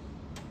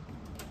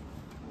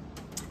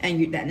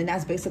 And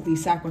that's basically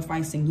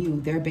sacrificing you.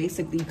 They're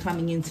basically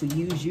coming in to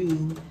use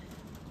you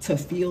to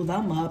fuel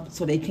them up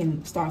so they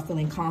can start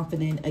feeling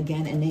confident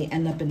again, and they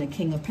end up in the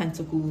King of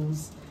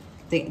Pentacles.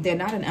 They're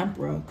not an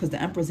emperor, because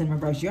the emperor's in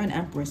reverse. You're an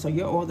empress, so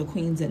you're all the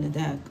queens in the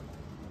deck.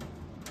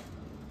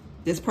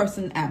 This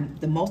person,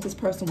 the most this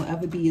person will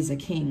ever be is a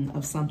king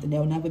of something.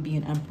 They'll never be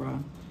an emperor.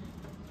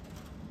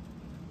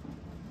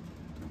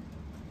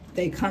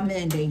 They come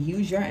in, they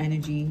use your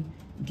energy,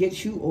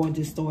 get you all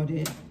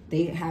distorted.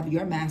 They have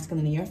your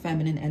masculine and your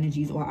feminine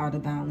energies all out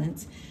of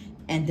balance.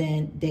 And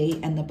then they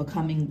end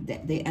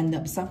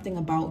up something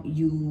about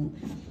you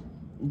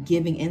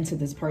giving into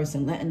this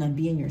person, letting them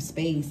be in your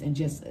space and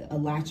just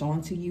latch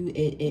onto you.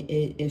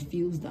 It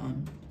fuels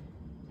them.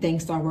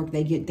 Things start working.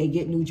 They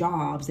get new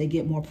jobs. They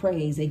get more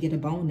praise. They get a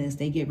bonus.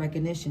 They get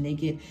recognition.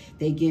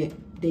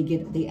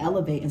 They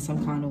elevate in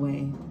some kind of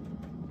way.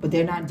 But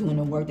they're not doing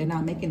the work. They're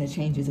not making the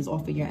changes. It's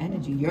off of your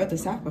energy. You're the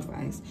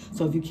sacrifice.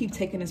 So if you keep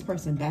taking this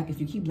person back, if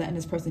you keep letting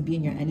this person be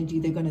in your energy,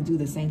 they're going to do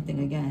the same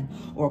thing again.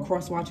 Or a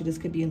cross watcher, this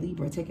could be a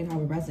Libra. Take it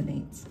how it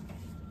resonates.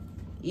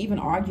 Even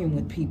arguing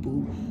with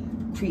people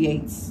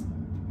creates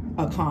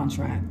a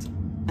contract,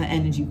 an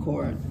energy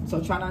cord.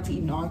 So try not to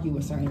even argue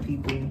with certain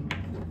people.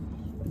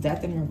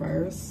 Death in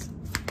reverse.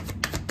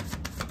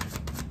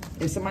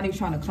 If somebody's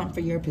trying to come for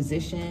your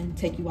position,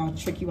 take you out,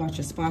 trick you out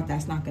your spot,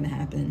 that's not going to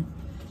happen.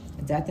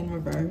 Death in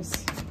reverse.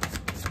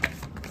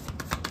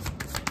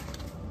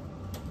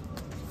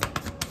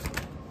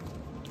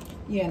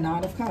 Yeah,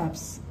 Knight of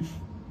Cups.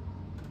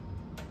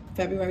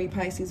 February,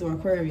 Pisces, or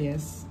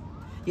Aquarius.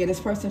 Yeah, this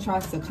person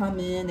tries to come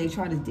in. They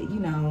try to, you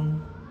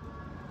know,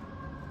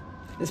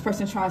 this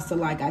person tries to,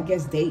 like, I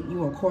guess, date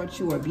you or court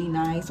you or be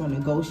nice or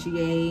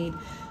negotiate.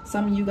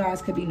 Some of you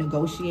guys could be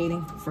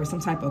negotiating for some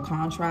type of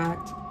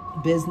contract,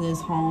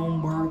 business,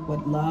 home, work,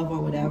 with love or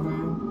whatever.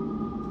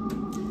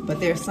 But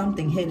there's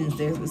something hidden.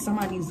 There's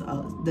somebody's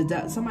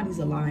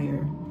a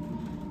liar.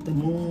 The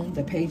Moon,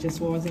 the Page of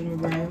Swords in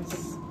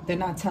reverse. They're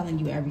not telling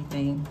you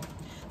everything.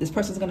 This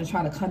person's going to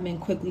try to come in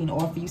quickly and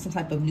offer you some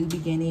type of new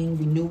beginning,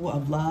 renewal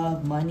of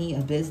love, money,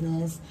 a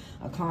business,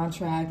 a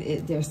contract.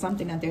 There's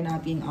something that they're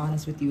not being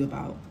honest with you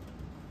about.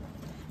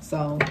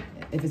 So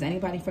if it's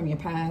anybody from your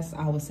past,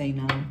 I would say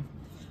no.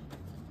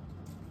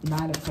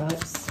 Knight of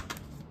Cups.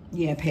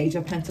 Yeah, Page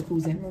of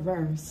Pentacles in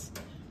reverse.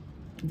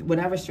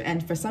 Whatever,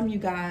 and for some of you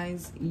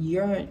guys,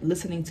 you're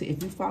listening to,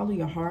 if you follow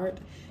your heart,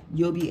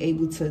 you'll be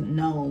able to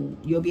know,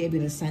 you'll be able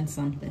to sense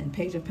something.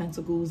 Page of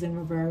Pentacles in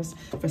reverse.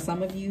 For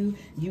some of you,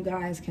 you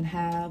guys can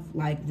have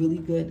like really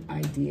good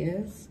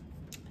ideas.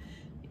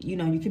 You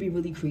know, you could be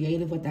really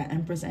creative with that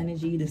Empress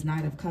energy, this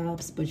Knight of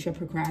Cups, but you're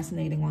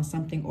procrastinating on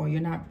something, or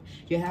you're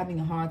having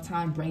a hard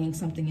time bringing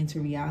something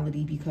into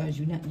reality because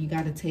you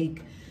got to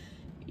take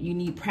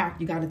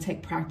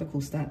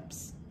practical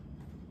steps.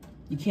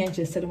 You can't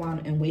just sit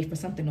around and wait for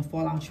something to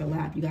fall out your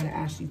lap. You got to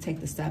actually take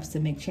the steps to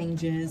make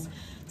changes,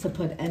 to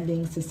put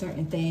endings to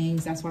certain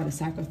things. That's why the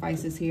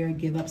sacrifice is here.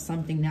 Give up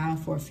something now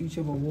for a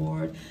future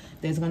reward.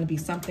 There's going to be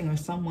something or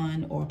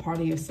someone or a part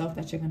of yourself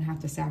that you're going to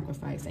have to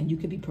sacrifice. And you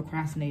could be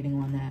procrastinating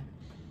on that.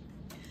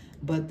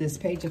 But this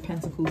Page of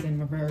Pentacles in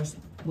reverse,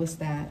 what's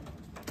that?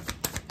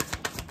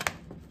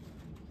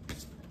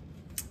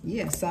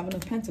 Yeah, Seven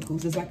of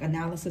Pentacles. It's like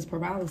analysis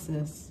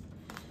paralysis.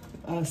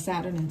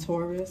 Saturn and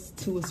Taurus,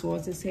 Two of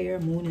Swords is here,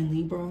 Moon and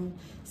Libra.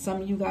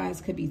 Some of you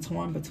guys could be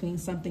torn between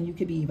something. You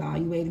could be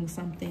evaluating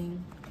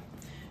something.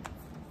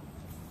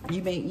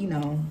 You may, you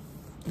know,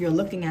 you're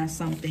looking at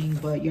something,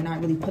 but you're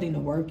not really putting the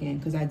work in,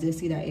 because I did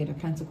see that Eight of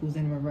Pentacles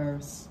in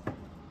reverse.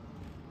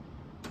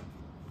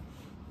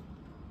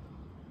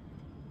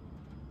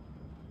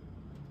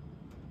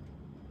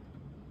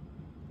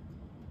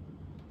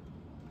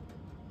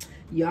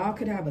 Y'all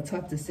could have a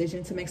tough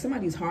decision to make.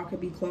 Somebody's heart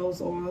could be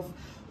closed off,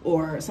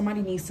 or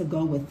somebody needs to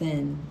go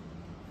within.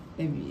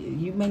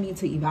 You may need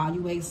to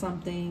evaluate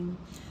something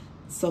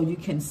so you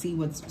can see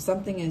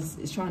something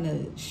is trying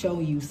to show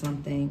you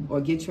something or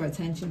get your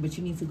attention, but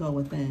you need to go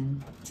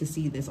within to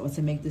see this or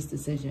to make this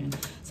decision.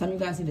 Some of you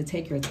guys need to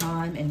take your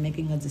time in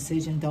making a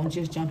decision. Don't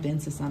just jump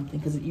into something,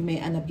 because you may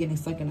end up getting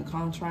stuck in a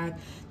contract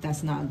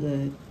that's not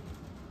good.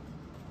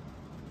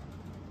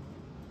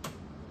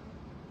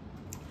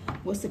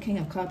 What's the King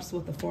of Cups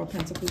with the Four of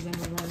Pentacles in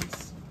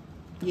reverse?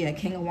 Yeah,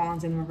 King of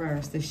Wands in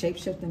reverse. The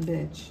shape-shifting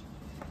bitch.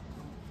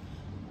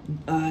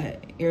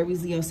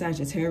 Aries, Leo,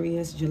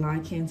 Sagittarius, July,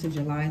 Cancer,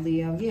 July,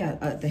 Leo. Yeah,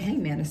 the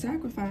Hangman, a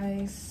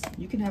sacrifice.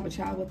 You can have a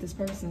child with this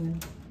person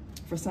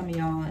for some of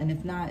y'all. And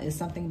if not, it's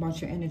something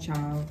about your inner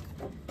child.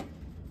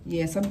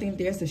 Yeah,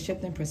 there's a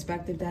shift in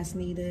perspective that's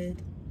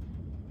needed.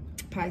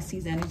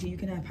 Pisces energy. You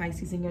can have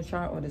Pisces in your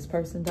chart, or this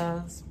person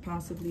does,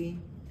 possibly.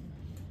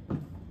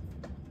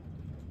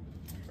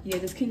 Yeah,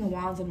 this King of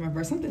Wands in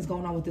reverse. Something's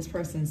going on with this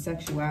person's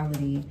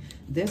sexuality.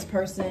 This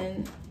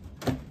person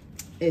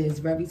is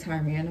very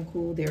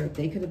tyrannical.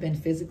 They could have been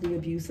physically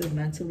abusive,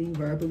 mentally,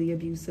 verbally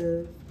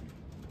abusive.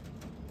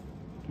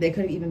 They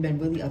could have even been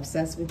really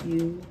obsessed with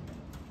you.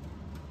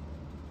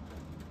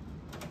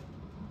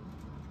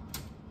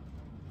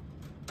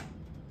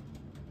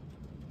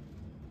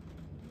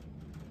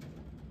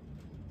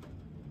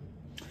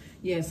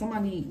 Yeah,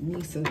 somebody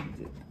needs to...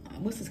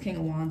 What's this King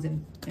of Wands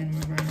in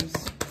reverse?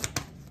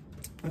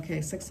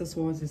 Okay, Six of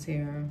Swords is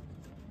here.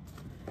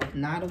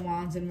 Knight of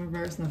Wands in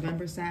reverse.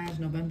 November Sag,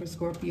 November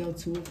Scorpio.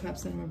 Two of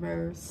Cups in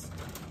reverse.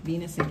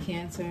 Venus in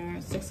Cancer.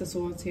 Six of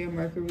Swords here.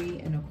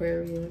 Mercury in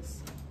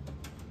Aquarius.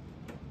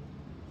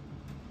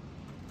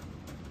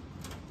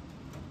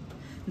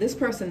 This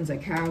person's a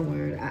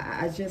coward.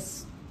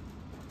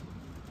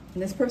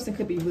 This person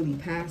could be really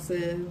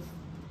passive.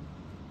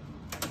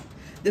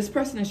 This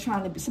person is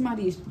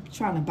somebody is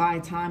trying to buy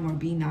time or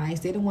be nice.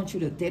 They don't want you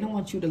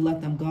to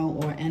let them go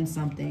or end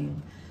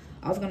something.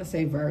 I was going to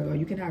say Virgo.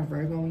 You can have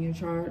Virgo in your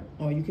chart,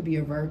 or you could be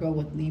a Virgo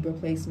with Libra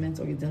placements,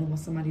 or you're dealing with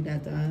somebody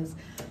that does.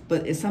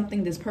 But it's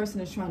something this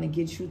person is trying to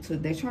get you to,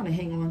 they're trying to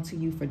hang on to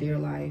you for dear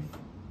life.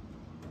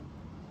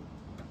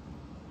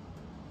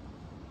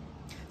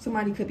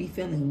 Somebody could be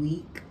feeling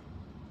weak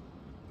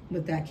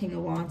with that King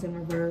of Wands in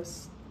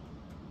reverse.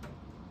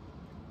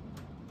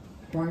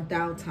 Burnt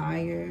out,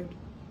 tired.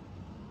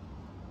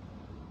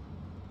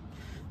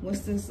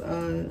 What's this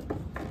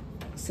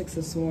Six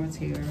of Swords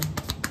here?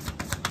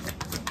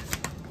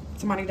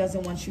 Somebody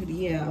doesn't want you to,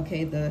 yeah,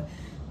 okay,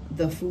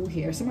 the Fool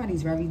here.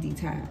 Somebody's very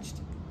detached.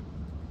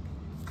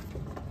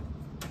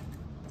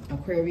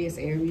 Aquarius,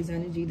 Aries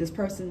energy. This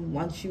person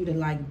wants you to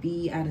like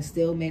be at a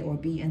stalemate or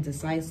be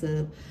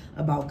indecisive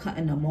about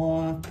cutting them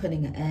off,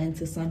 putting an end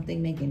to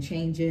something, making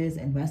changes,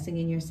 investing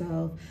in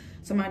yourself.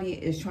 Somebody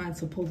is trying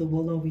to pull the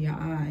wool over your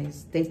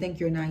eyes. They think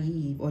you're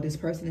naive, or this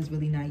person is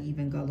really naive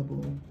and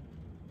gullible.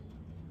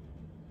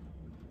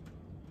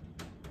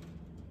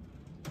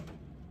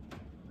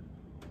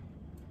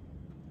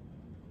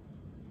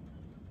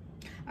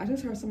 I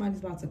just heard somebody's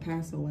about to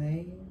pass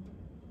away.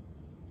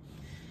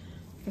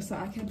 So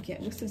I kept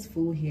getting, what's this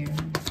Fool here?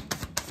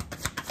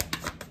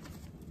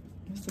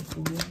 What's the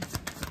Fool?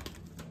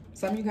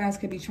 Some of you guys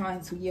could be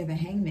trying to, yeah, the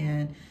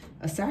Hangman,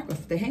 a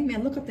sacrifice. The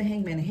Hangman, look up the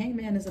Hangman. The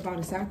Hangman is about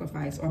a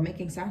sacrifice or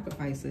making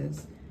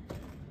sacrifices.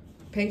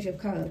 Page of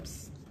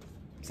Cups.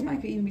 Somebody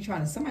could even be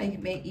trying to, somebody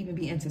may even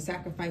be into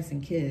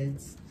sacrificing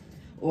kids,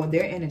 or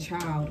their inner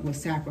child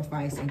was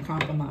sacrificed and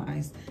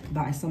compromised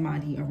by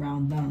somebody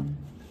around them.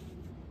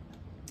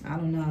 I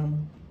don't know.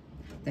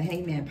 The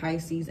Hangman,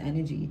 Pisces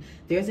energy.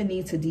 There's a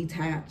need to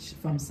detach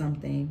from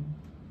something.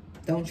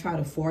 Don't try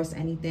to force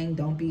anything.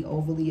 Don't be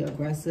overly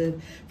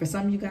aggressive. For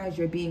some of you guys,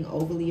 you're being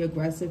overly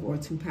aggressive or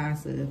too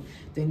passive.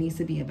 There needs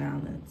to be a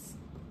balance.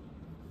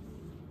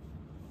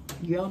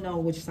 You don't know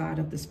which side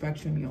of the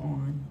spectrum you're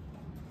on.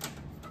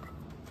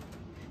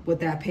 With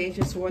that Page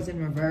of Swords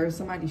in reverse,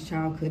 somebody's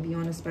child could be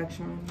on a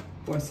spectrum,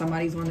 or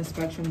somebody's on the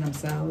spectrum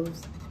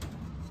themselves.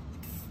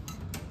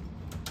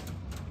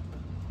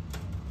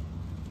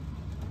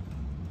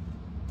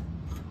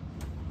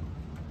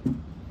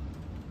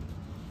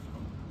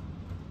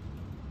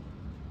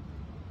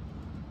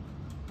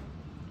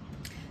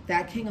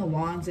 That King of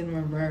Wands in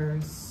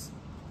reverse.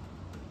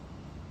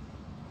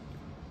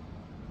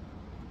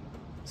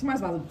 Somebody's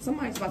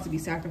about to be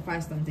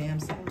sacrificed on damn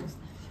selves.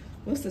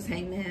 What's this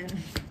Hangman?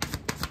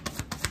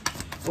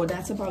 Or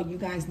that's about you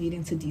guys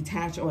needing to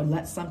detach or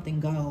let something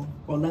go,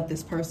 or let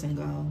this person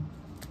go.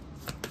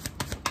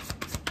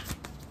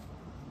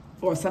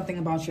 Or something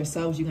about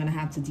yourselves you're going to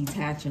have to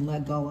detach and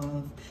let go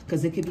of,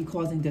 because it could be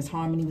causing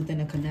disharmony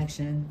within a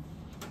connection.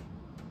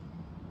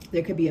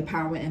 There could be a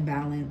power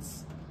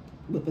imbalance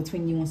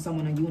between you and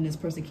someone, or you and this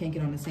person can't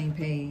get on the same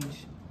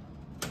page.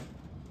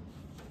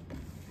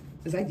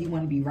 It's like, do you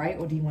want to be right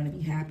or do you want to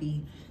be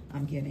happy?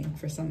 I'm getting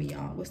for some of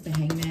y'all. What's the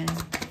Hangman?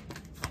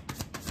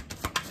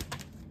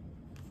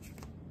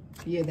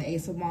 Yeah, the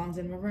Ace of Wands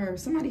in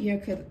reverse. Somebody here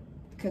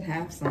could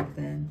have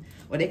something,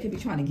 or they could be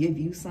trying to give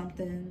you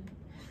something.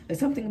 There's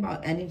something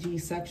about energy,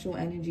 sexual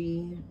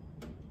energy,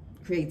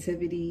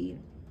 creativity.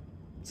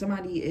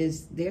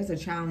 There's a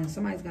challenge.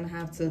 Somebody's going to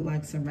have to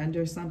like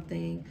surrender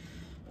something,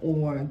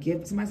 or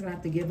somebody's gonna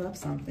have to give up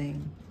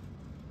something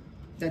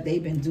that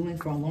they've been doing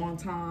for a long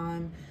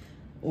time,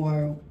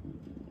 or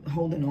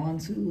holding on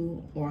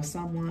to, or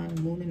someone.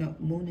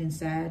 Moon and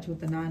Sag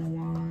with the Nine of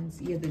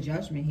Wands. Yeah, the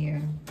Judgment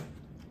here.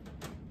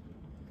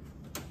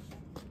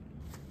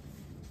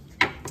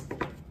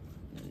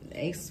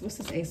 What's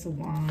this Ace of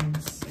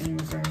Wands in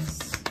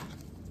reverse?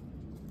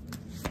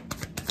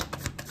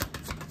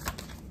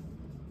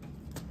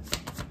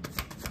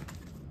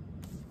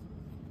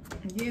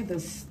 Yeah,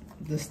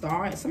 the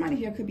Star. Somebody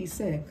here could be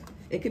sick.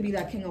 It could be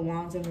that King of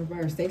Wands in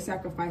reverse. They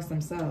sacrificed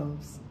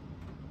themselves.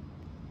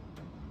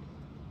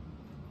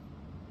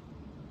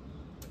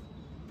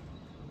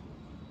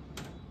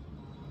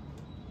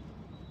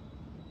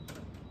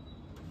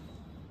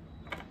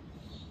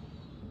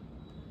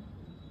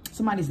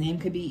 Somebody's name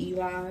could be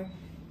Eli.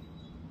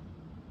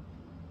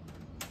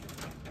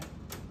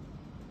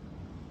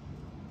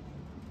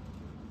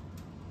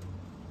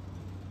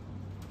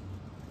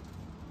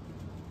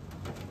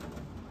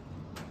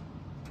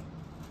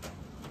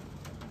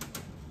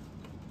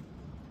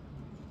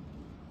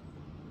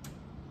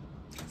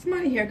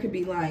 Somebody here could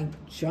be like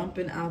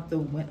jumping out the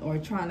window or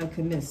trying to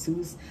commit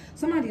suicide.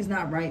 Somebody's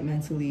not right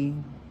mentally.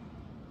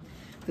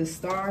 The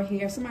Star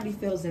here, somebody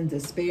feels in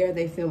despair.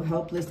 They feel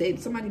helpless.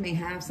 Somebody may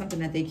have something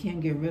that they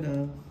can't get rid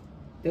of.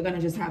 They're going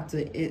to just have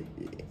to,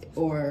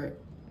 or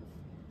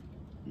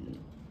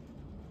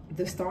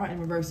the Star in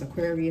reverse,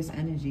 Aquarius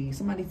energy.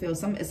 Somebody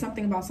feels, it's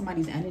something about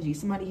somebody's energy.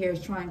 Somebody here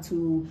is trying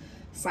to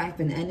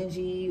siphon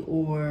energy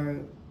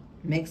or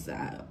makes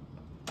the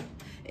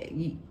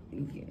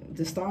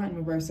Star in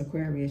reverse,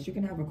 Aquarius. You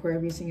can have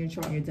Aquarius in your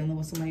chart. You're dealing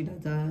with somebody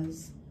that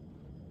does.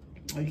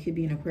 Or you could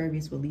be an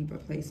Aquarius with Libra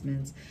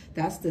placements.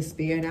 That's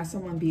despair. That's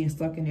someone being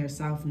stuck in their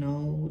South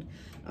Node.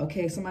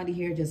 Okay, somebody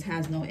here just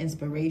has no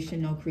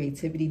inspiration, no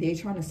creativity. They're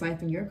trying to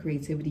siphon your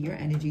creativity, your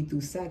energy through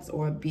sex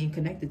or being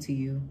connected to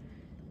you.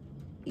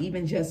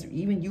 Even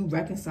you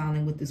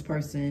reconciling with this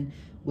person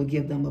would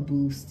give them a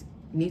boost.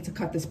 You need to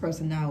cut this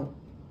person out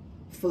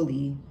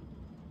fully.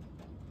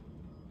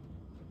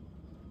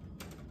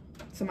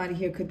 Somebody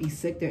here could be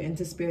sick. They're in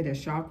despair. Their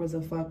chakras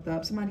are fucked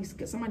up. Somebody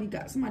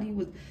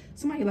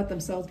let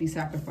themselves be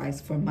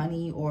sacrificed for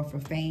money or for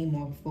fame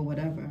or for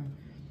whatever.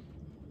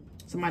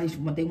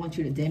 They want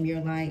you to dim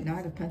your light.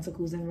 Knight of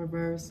Pentacles in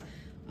reverse.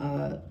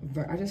 I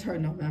just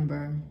heard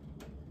November.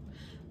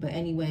 But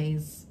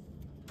anyways,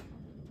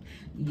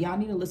 y'all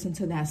need to listen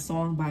to that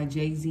song by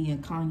Jay-Z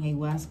and Kanye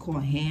West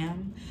called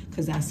Ham,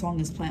 because that song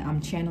is playing.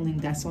 I'm channeling,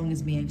 that song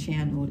is being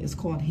channeled. It's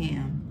called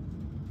Ham,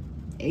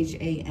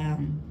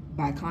 H-A-M,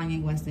 by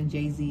Kanye West and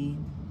Jay-Z.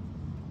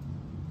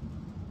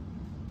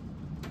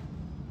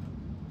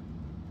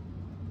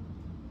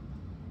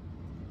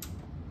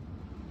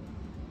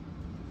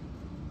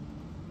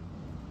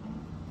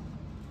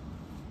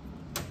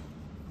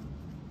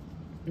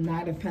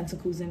 Knight of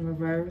Pentacles in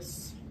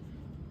reverse.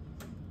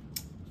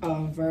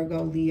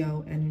 Virgo,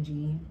 Leo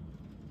energy.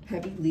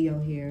 Heavy Leo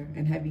here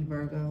and heavy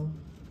Virgo.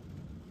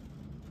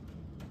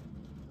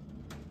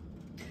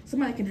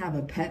 Somebody can have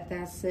a pet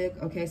that's sick.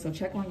 Okay, so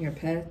check on your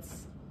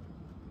pets.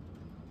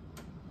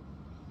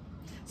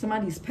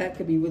 Somebody's pet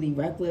could be really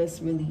reckless,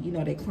 really, you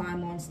know, they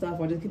climb on stuff,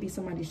 or this could be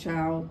somebody's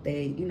child.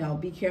 They, you know,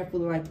 be careful,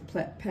 like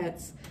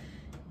pets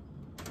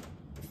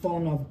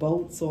falling off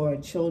boats, or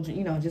children,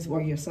 you know, just,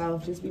 or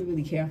yourself. Just be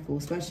really careful,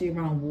 especially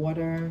around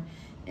water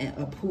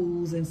and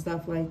pools and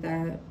stuff like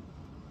that.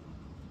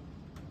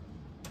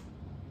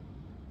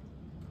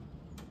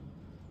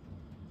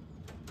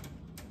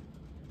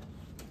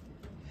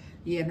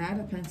 Yeah, Knight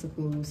of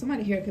Pentacles.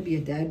 Somebody here could be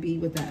a deadbeat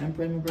with the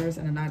Emperor in reverse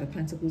and a Knight of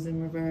Pentacles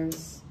in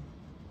reverse.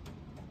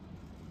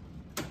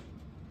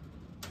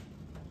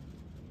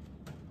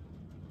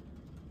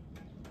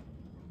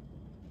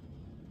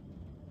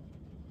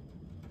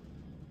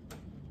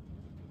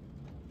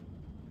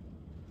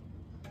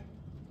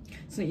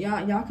 So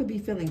y'all could be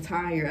feeling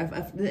tired.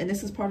 And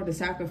this is part of the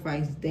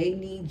sacrifice. They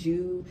need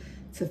you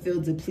to feel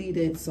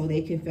depleted so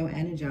they can feel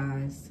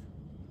energized.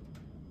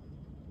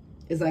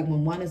 It's like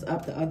when one is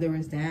up, the other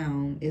is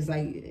down. It's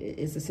like,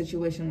 it's a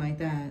situation like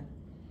that.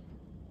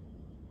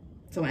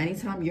 So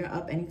anytime you're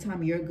up,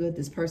 anytime you're good,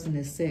 this person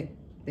is sick.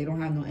 They don't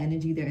have no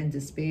energy. They're in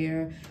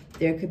despair.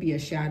 There could be a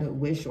shattered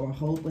wish or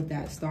hope with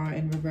that star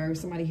in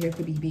reverse. Somebody here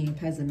could be being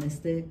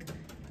pessimistic.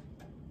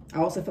 I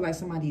also feel like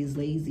somebody is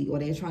lazy, or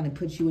they're trying to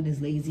put you in this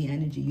lazy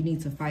energy. You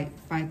need to fight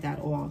that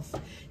off.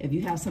 If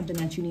you have something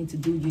that you need to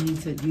do, you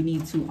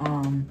need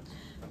to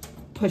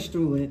push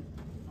through it.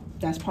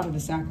 That's part of the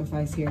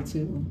sacrifice here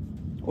too.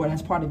 Or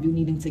that's part of you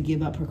needing to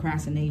give up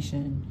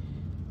procrastination.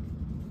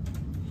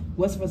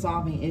 What's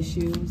resolving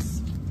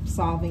issues?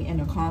 Solving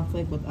inner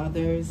conflict with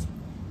others.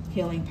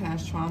 Healing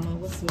past trauma.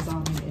 What's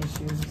resolving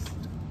issues?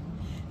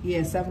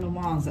 Yeah, Seven of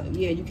Wands.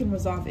 Yeah, you can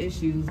resolve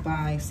issues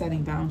by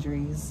setting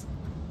boundaries.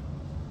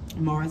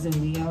 Mars and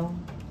Leo.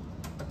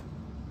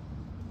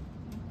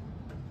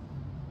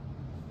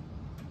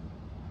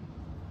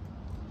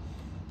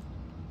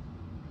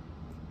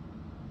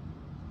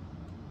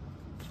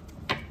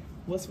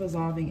 What's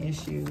resolving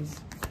issues?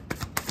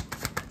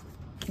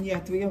 Yeah,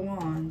 Three of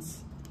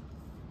Wands.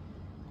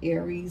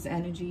 Aries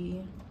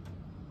energy.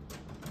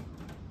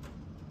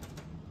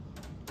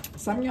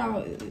 Some of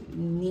y'all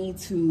need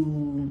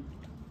to,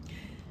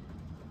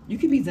 you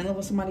could be dealing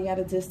with somebody at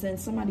a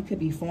distance. Somebody could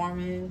be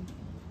foreign.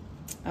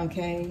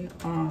 Okay,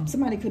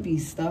 somebody could be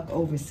stuck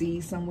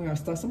overseas somewhere, or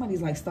stuck.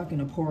 Somebody's like stuck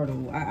in a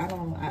portal.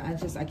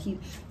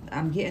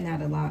 I'm getting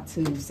that a lot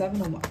too.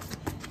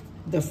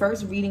 The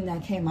first reading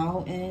that came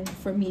out in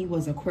for me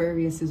was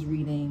Aquarius's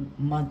reading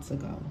months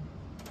ago,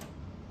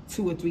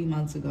 2 or 3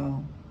 months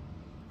ago.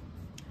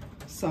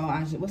 So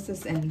what's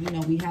this? And you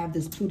know, we have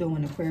this Pluto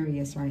in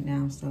Aquarius right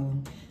now. So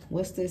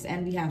what's this?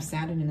 And we have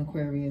Saturn in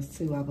Aquarius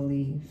too, I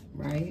believe,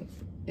 right?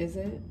 Is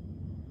it?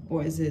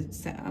 Or is it,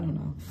 I don't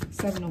know.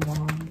 Seven of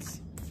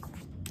Wands.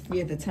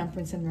 Yeah, the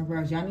Temperance in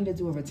reverse. Y'all need to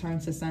do a return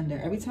to sender.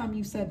 Every time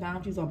you set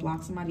boundaries or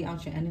block somebody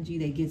out your energy,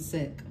 they get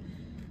sick.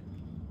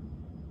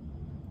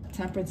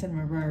 Temperance in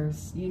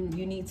reverse. You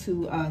need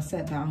to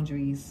set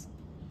boundaries.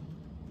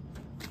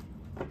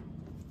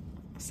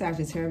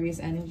 Sagittarius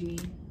energy.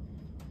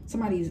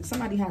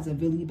 Somebody has a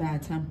really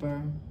bad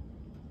temper.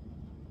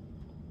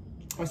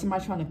 Or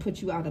somebody trying to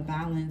put you out of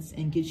balance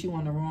and get you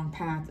on the wrong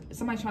path.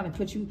 Somebody trying to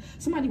put you,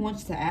 somebody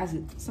wants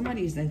to,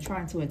 somebody is then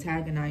trying to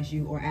antagonize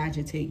you or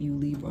agitate you,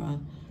 Libra.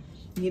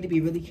 You need to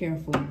be really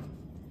careful.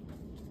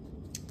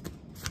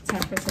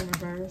 Temperance in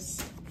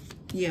reverse.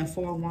 Yeah,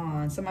 Four of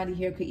Wands. Somebody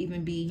here could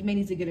even be, you may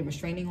need to get a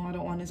restraining order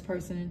on this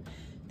person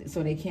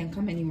so they can't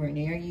come anywhere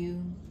near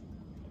you.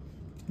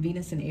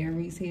 Venus and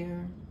Aries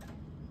here.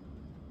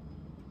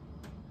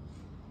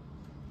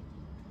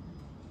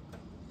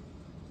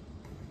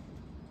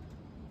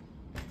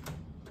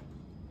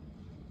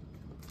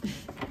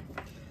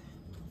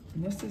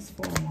 What's this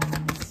Four of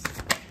Wands?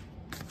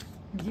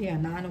 Yeah,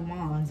 Nine of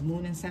Wands.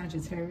 Moon and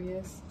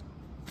Sagittarius.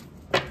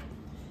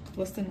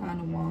 What's the Nine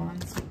of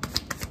Wands?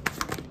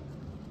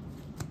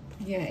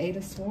 Yeah, Eight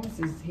of Swords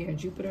is here.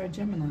 Jupiter or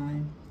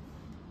Gemini.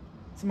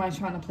 Somebody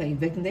trying to play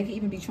victim. They could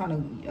even be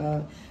trying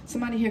to,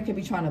 somebody here could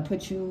be trying to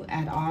put you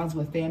at odds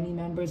with family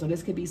members, or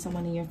this could be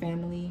someone in your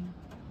family.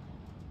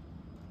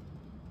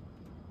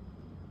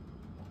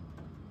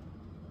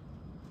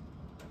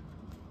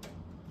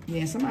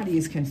 Yeah, somebody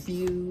is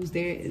confused.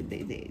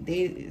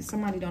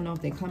 Somebody don't know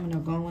if they're coming or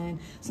going.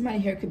 Somebody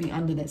here could be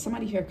under that.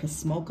 Somebody here could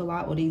smoke a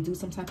lot, or they do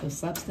some type of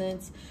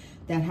substance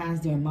that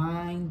has their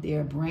mind,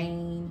 their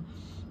brain,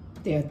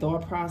 their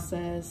thought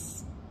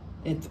process.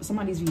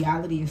 Somebody's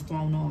reality is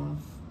thrown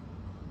off.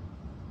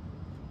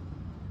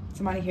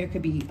 Somebody here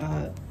could be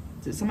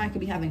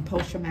having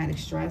post-traumatic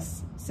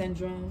stress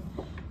syndrome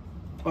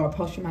or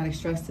post-traumatic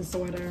stress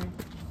disorder.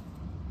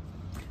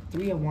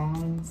 3 of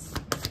Wands.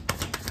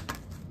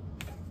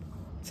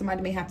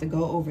 Somebody may have to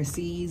go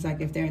overseas, like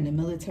if they're in the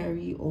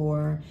military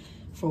or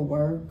for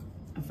work.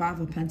 5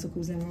 of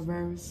Pentacles in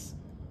reverse.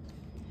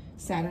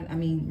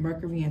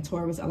 Mercury and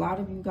Taurus. A lot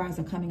of you guys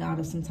are coming out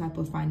of some type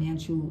of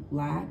financial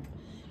lack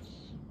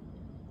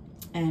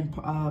and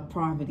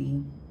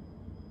poverty.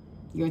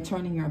 You're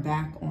turning your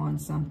back on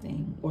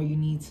something, or you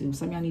need to.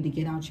 Some of y'all need to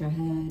get out your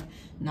head.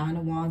 9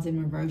 of Wands in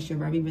reverse. You're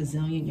very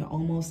resilient. You're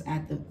almost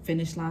at the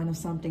finish line of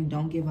something.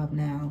 Don't give up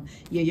now.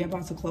 Yeah, you're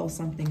about to close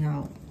something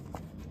out.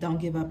 Don't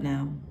give up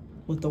now.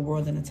 With the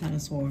World and the 10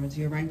 of Swords.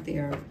 You're right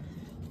there.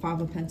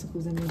 5 of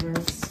Pentacles in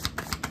reverse.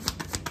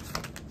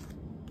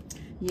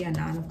 Yeah,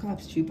 9 of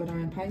Cups. Jupiter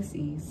and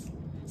Pisces.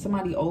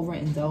 Somebody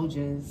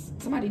overindulges.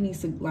 Somebody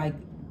needs to, like,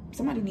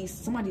 somebody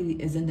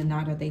is in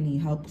denial that they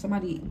need help.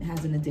 Somebody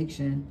has an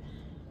addiction.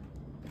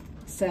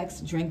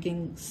 Sex,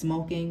 drinking,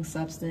 smoking,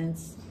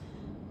 substance,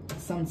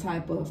 some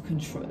type of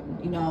control.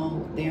 You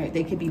know,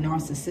 they could be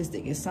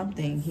narcissistic. It's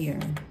something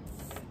here.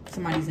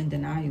 Somebody's in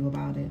denial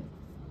about it.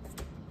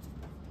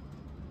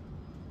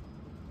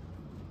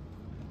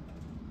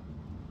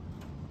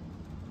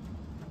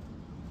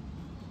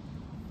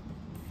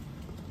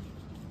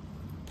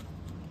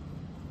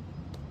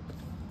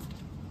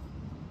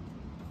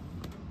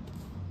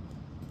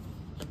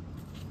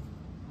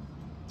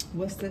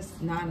 What's this?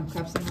 9 of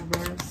Cups in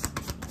reverse.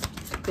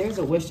 There's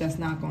a wish that's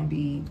not going to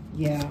be,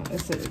 yeah,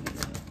 it's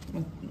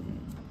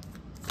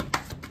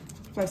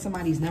like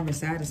somebody's never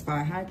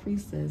satisfied. High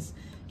Priestess,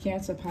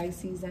 Cancer,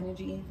 Pisces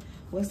energy.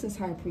 What's this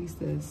High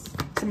Priestess?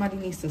 Somebody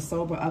needs to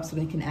sober up so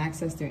they can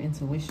access their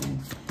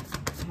intuition.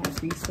 High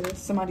Priestess.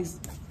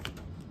 Somebody's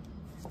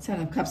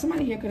 10 of Cups.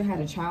 Somebody here could have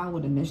had a child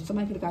with a mistress.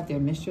 Somebody could have got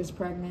their mistress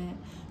pregnant.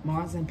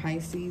 Mars and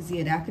Pisces.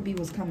 Yeah, that could be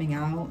what's coming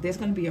out. There's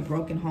going to be a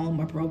broken home,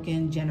 a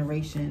broken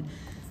generation.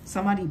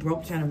 Somebody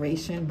broke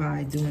generation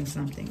by doing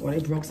something, or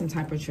they broke some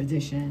type of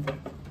tradition.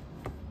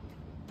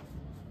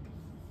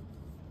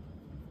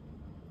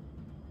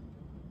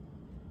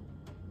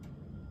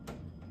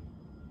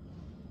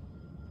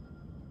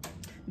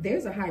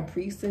 There's a High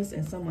Priestess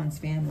in someone's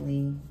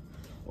family,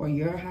 or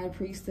you're a High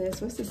Priestess.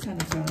 What's this 10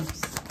 of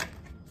Cups?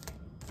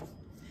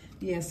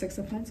 Yeah, 6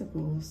 of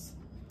Pentacles.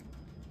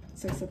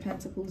 6 of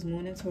Pentacles,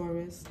 Moon and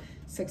Taurus.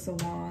 6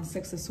 of Wands,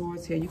 6 of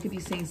Swords here. You could be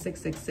seeing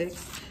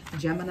 666.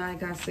 Gemini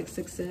got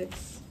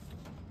 666.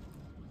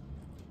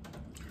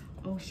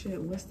 Oh,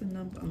 shit. What's the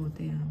number? Oh,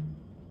 damn.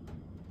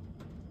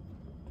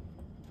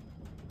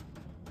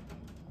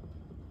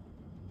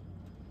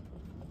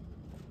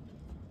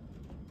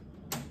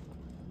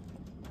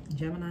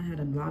 Gemini had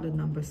a lot of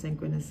number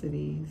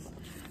synchronicities.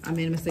 I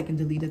made a mistake and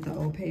deleted the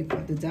old paper.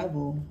 The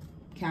Devil.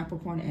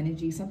 Capricorn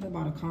energy. Something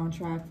about a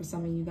contract for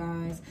some of you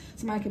guys.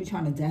 Somebody could be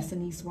trying to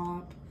destiny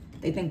swap.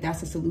 They think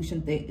that's a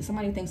solution.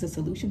 Somebody thinks the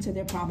solution to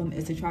their problem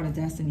is to try to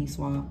destiny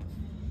swap.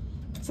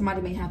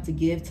 Somebody may have to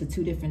give to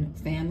 2 different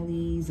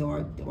families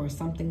or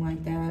something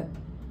like that.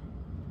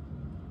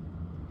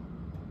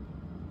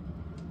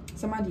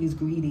 Somebody is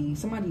greedy.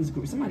 Somebody is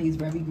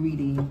very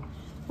greedy.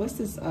 What's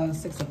this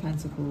 6 of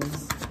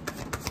Pentacles?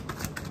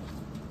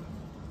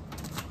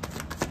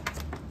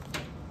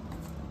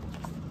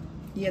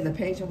 Yeah, the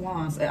Page of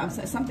Wands.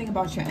 Something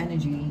about your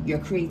energy, your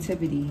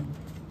creativity.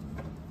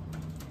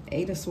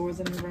 8 of Swords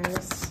in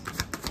reverse.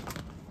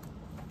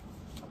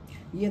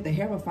 Yeah, the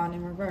Hierophant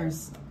in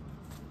reverse.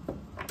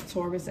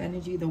 Taurus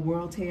energy, the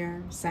World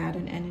here.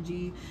 Saturn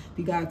energy.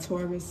 We got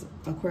Taurus,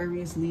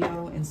 Aquarius,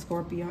 Leo, and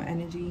Scorpio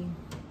energy.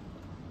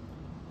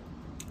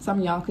 Some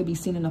of y'all could be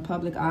seen in the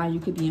public eye. You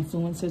could be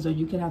influencers, or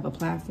you could have a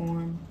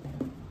platform.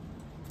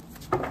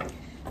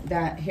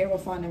 That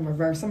Hierophant in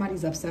reverse.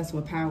 Somebody's obsessed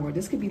with power.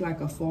 This could be like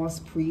a false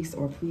priest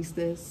or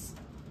priestess.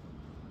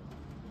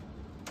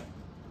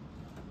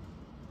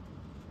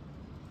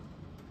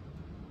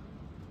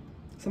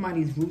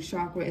 Somebody's root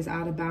chakra is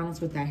out of balance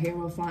with that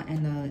Hierophant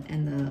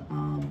and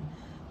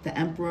the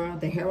Emperor.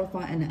 The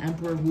Hierophant and the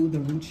Emperor rule the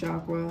root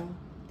chakra.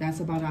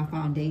 That's about our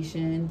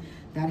foundation.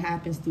 That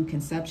happens through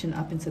conception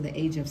up into the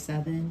age of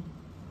 7.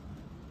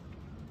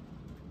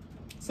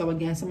 So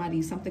again,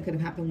 something could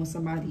have happened with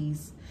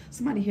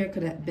somebody here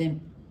could have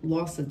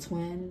lost a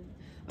twin.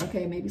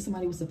 Okay, maybe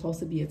somebody was supposed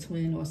to be a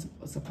twin or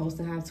supposed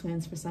to have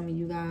twins for some of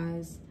you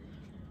guys.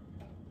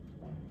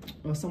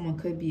 Or someone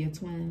could be a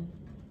twin.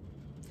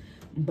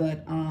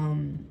 But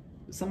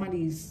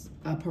somebody's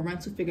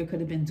parental figure could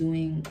have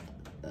been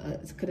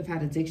could have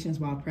had addictions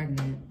while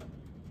pregnant.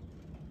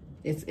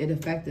 It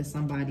affected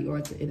somebody, or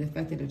it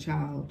affected a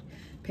child.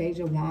 Page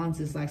of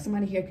Wands is like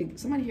somebody here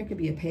could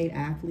be a paid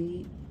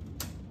athlete.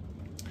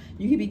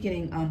 You could be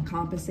getting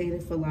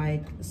compensated for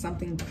like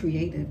something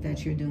creative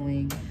that you're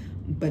doing,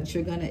 but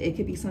it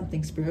could be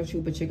something spiritual,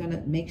 but you're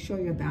gonna make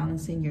sure you're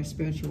balancing your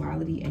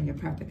spirituality and your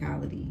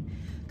practicality.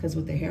 Because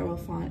with the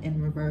Hierophant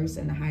in reverse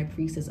and the High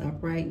Priestess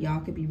upright,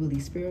 y'all could be really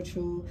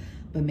spiritual,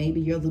 but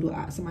maybe you're a little,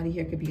 somebody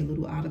here could be a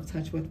little out of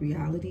touch with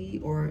reality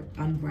or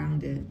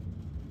ungrounded.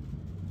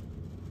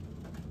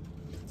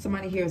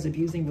 Somebody here is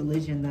abusing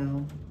religion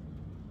though,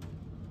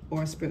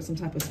 or some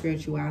type of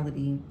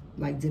spirituality,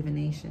 like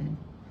divination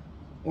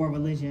or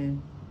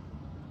religion.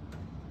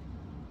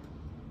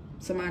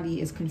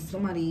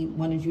 Somebody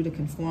wanted you to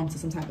conform to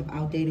some type of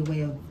outdated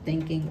way of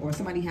thinking, or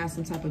somebody has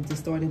some type of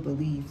distorted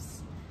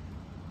beliefs.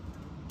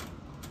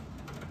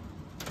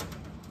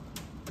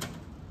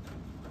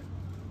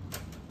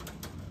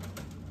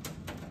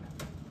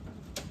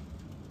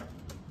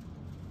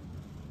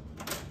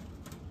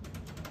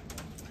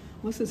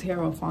 What's this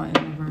Hierophant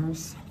in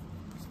reverse?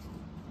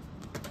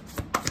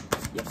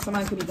 Yeah,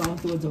 somebody could be going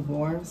through a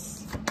divorce.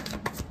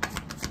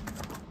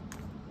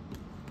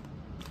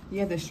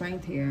 Yeah, the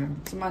strength here.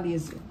 Somebody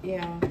needs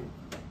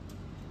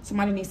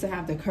to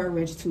have the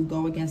courage to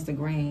go against the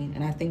grain,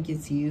 and I think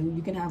it's you.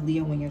 You can have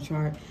Leo in your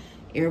chart.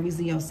 Aries,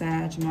 Leo,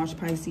 Sag, March,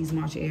 Pisces,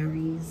 March,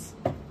 Aries.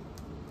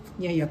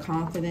 Yeah, your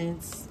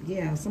confidence.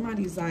 Yeah,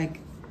 somebody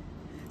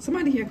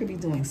here could be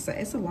doing,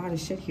 it's a lot of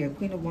shit here.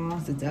 Queen of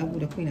Wands, the Devil,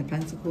 the Queen of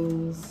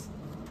Pentacles.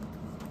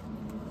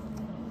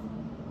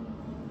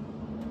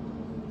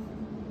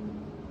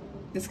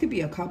 This could be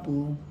a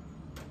couple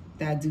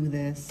that do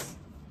this.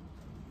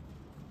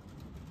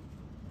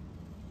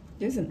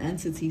 There's an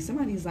entity.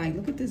 Somebody's like,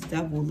 look at this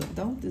devil.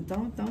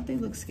 Don't they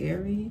look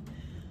scary?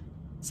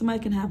 Somebody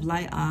can have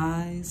light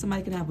eyes.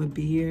 Somebody can have a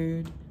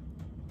beard.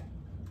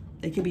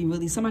 They could be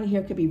really, somebody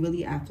here could be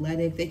really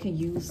athletic. They can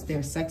use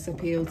their sex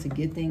appeal to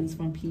get things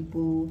from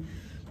people.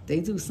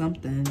 They do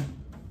something.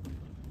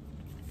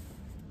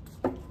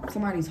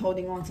 Somebody's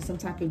holding on to some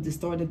type of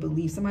distorted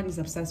belief. Somebody's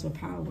obsessed with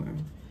power.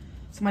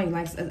 Somebody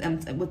likes,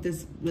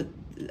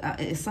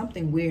 it's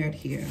something weird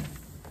here.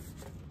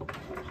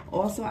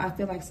 Also, I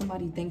feel like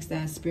somebody thinks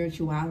that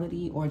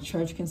spirituality or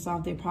church can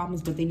solve their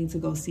problems, but they need to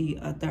go see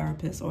a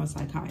therapist or a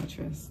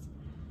psychiatrist.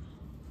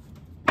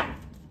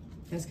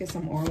 Let's get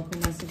some oracle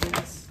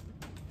messages.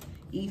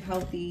 Eat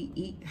healthy,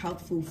 eat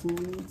healthful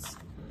foods.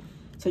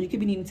 So you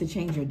could be needing to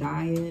change your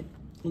diet.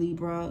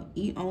 Libra,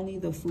 eat only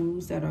the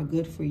foods that are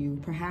good for you.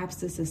 Perhaps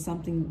this is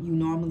something you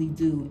normally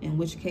do, in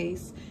which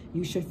case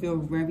you should feel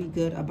very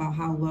good about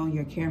how well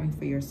you're caring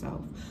for yourself.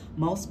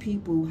 Most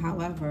people,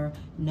 however,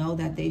 know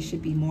that they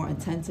should be more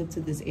attentive to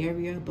this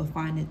area, but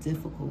find it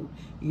difficult.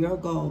 Your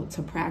goal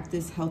to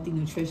practice healthy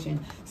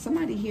nutrition.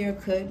 Somebody here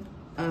could,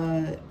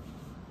 with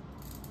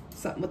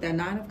that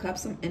Nine of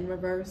Cups in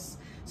reverse,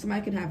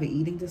 somebody could have an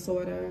eating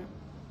disorder.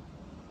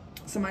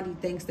 Somebody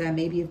thinks that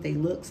maybe if they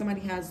look,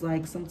 somebody has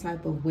like some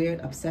type of weird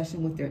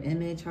obsession with their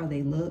image, how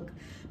they look,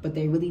 but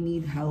they really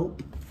need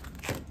help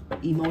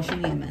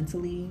emotionally and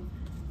mentally.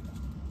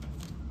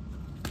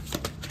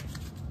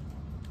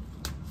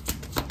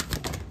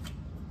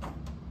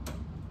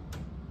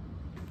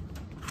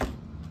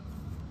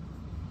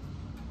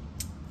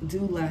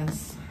 Do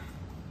less.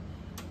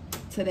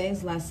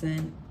 Today's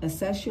lesson,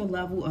 assess your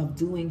level of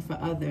doing for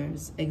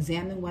others.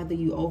 Examine whether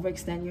you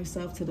overextend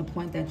yourself to the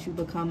point that you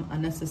become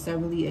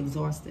unnecessarily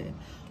exhausted.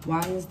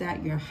 Why is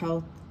that?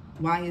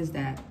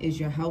 Is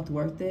your health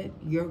worth it?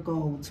 Your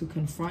goal to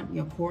confront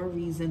your core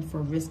reason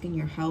for risking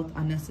your health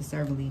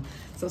unnecessarily.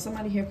 So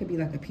somebody here could be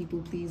like a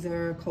people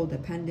pleaser,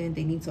 codependent.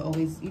 They need to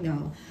always,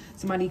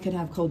 somebody could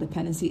have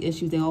codependency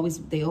issues.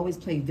 They always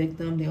play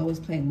victim. They always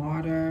play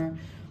martyr.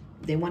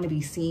 They want to be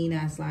seen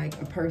as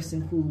like a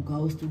person who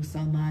goes through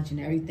so much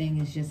and everything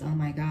is just, oh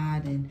my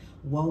God, and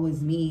woe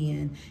is me.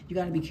 And you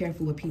got to be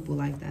careful with people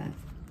like that.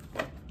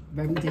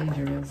 Very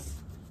dangerous.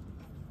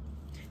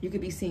 You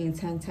could be seeing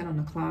 10 on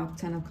the clock,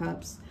 10 of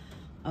Cups,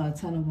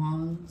 10 of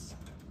Wands.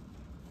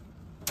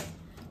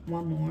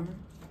 One more.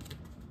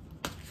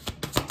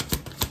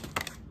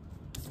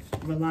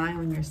 Rely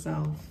on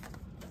yourself.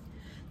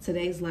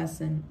 Today's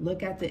lesson,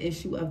 look at the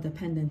issue of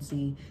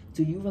dependency.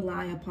 Do you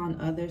rely upon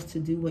others to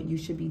do what you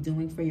should be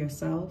doing for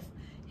yourself?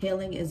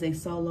 Healing is a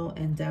solo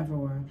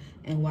endeavor,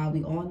 and while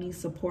we all need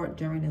support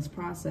during this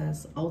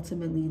process,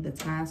 ultimately the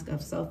task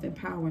of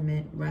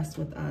self-empowerment rests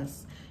with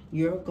us.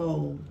 Your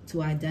goal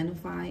to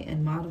identify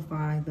and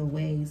modify the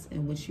ways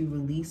in which you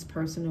release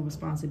personal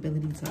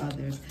responsibility to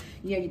others.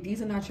 Yeah,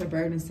 these are not your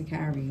burdens to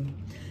carry.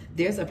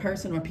 There's a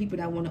person or people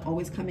that want to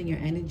always come in your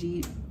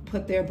energy,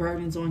 put their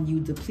burdens on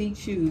you,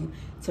 deplete you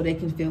so they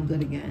can feel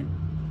good again.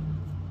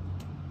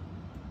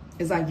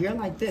 It's like you're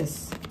like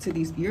this to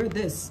these, you're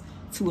this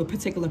to a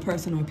particular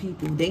person or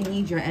people. They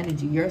need your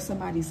energy. You're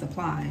somebody's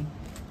supply.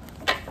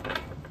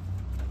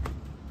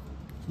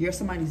 You're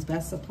somebody's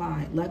best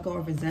supply. Let go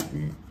of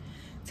resentment.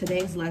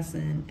 Today's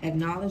lesson,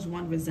 acknowledge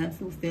one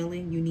resentful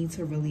feeling you need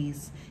to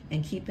release,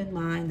 and keep in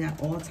mind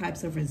that all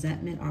types of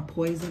resentment are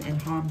poison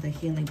and harm the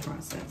healing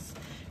process.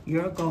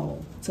 Your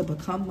goal, to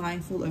become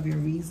mindful of your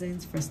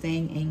reasons for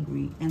staying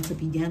angry and to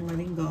begin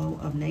letting go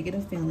of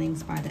negative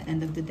feelings by the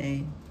end of the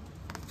day.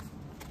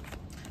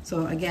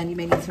 So again, you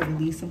may need to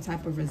release some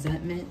type of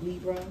resentment,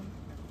 Libra.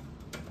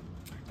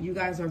 You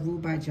guys are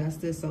ruled by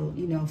justice, so,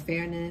 you know,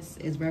 fairness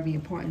is very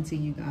important to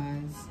you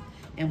guys.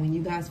 And when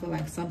you guys feel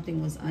like something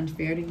was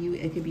unfair to you,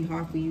 it could be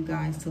hard for you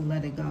guys to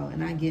let it go.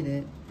 And I get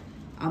it.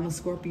 I'm a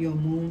Scorpio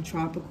moon,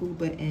 tropical,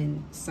 but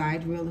in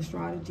sidereal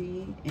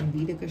astrology and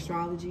Vedic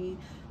astrology,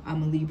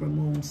 I'm a Libra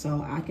moon.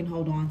 So I can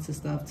hold on to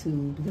stuff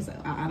too, because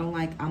I don't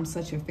like, I'm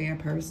such a fair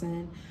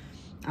person.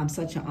 I'm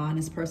such an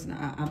honest person.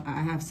 I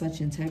have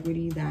such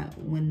integrity that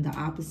when the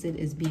opposite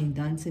is being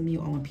done to me,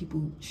 or when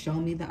people show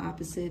me the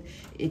opposite,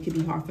 it could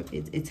be hard for,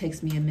 it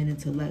takes me a minute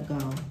to let go.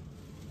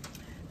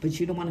 But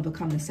you don't want to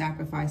become the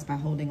sacrifice by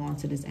holding on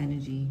to this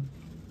energy,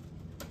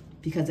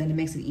 because then it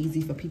makes it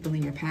easy for people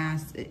in your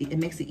past. It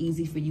makes it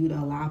easy for you to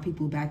allow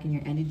people back in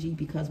your energy,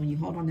 because when you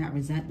hold on that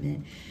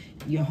resentment,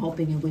 you're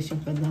hoping and wishing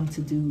for them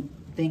to do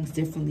things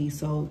differently.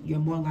 So you're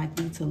more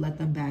likely to let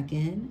them back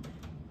in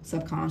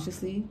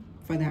subconsciously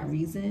for that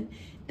reason.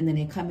 And then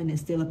they come in and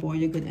steal up all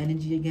your good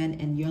energy again,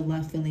 and you're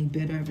left feeling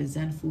bitter,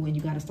 resentful, and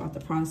you got to start the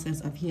process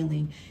of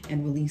healing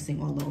and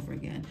releasing all over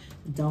again.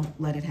 Don't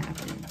let it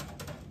happen.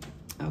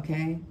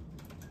 Okay?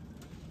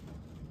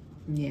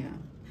 Yeah.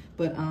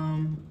 But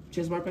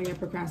just work on your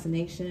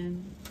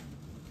procrastination.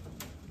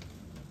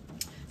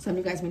 Some of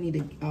you guys may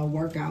need to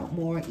work out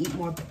more,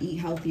 eat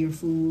healthier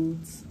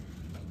foods.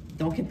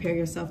 Don't compare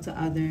yourself to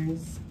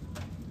others.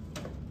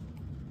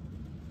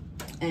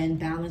 And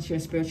balance your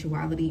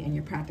spirituality and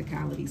your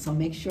practicality. So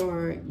make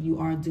sure you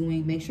are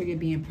make sure you're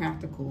being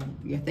practical.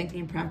 You're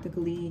thinking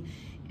practically,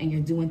 and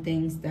you're doing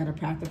things that are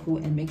practical,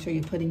 and make sure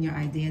you're putting your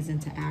ideas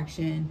into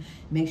action.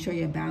 Make sure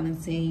you're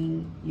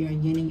balancing your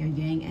yin and your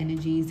yang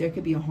energies. There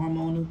could be a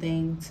hormonal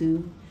thing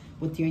too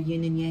with your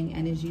yin and yang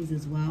energies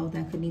as well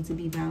that could need to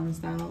be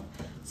balanced out.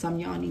 Some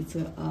y'all need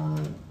to,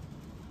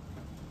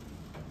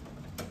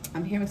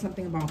 I'm hearing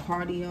something about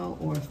cardio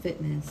or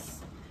fitness.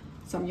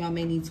 Some of y'all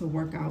may need to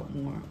work out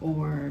more,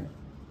 or,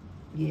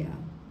 yeah.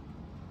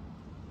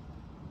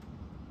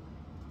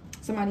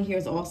 Somebody here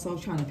is also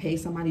trying to pay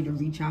somebody to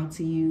reach out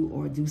to you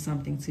or do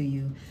something to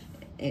you,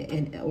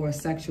 or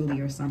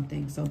sexually or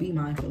something. So be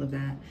mindful of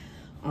that.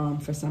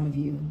 For some of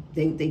you,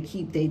 they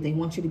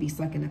want you to be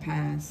stuck in the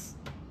past.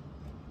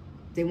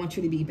 They want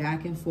you to be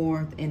back and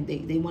forth, and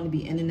they want to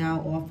be in and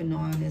out, off and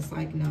on. It's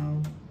like,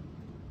 no.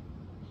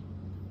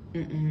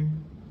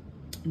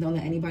 Don't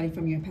let anybody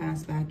from your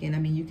past back in. I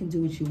mean, you can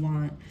do what you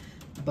want,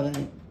 but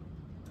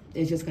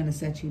it's just going to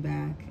set you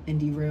back and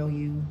derail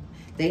you.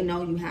 They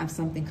know you have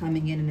something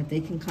coming in, and if they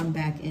can come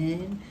back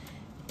in,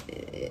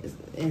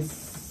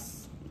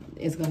 it's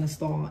going to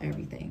stall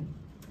everything.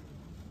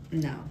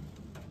 No.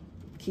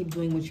 Keep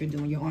doing what you're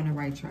doing. You're on the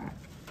right track.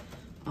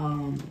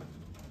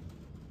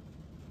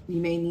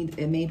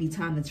 It may be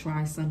time to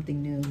try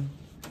something new.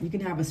 You can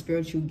have a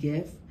spiritual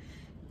gift,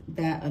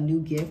 a new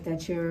gift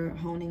that you're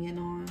honing in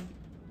on.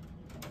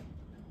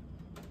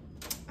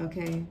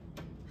 Okay,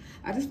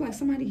 I just feel like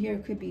somebody here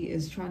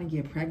is trying to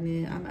get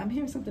pregnant. I'm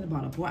hearing something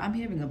about abortion. I'm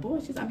hearing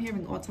abortions. I'm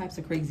hearing all types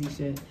of crazy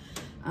shit.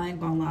 I ain't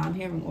gonna lie. I'm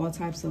hearing all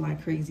types of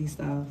like crazy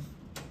stuff.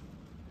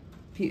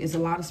 There's a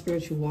lot of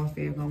spiritual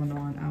warfare going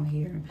on out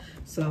here.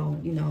 So,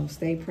 you know,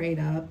 stay prayed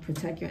up.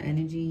 Protect your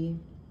energy.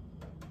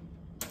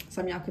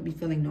 Some of y'all could be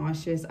feeling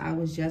nauseous. I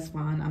was just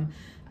fine.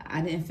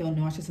 I didn't feel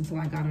nauseous until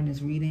I got on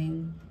this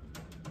reading.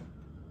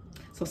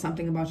 So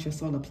something about your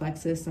solar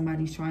plexus,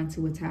 somebody's trying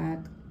to attack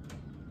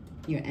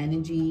your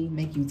energy,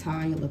 make you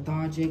tired,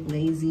 lethargic,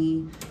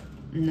 lazy.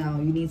 No,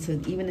 you need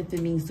to, even if it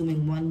means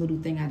doing one little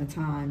thing at a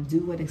time,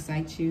 do what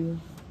excites you.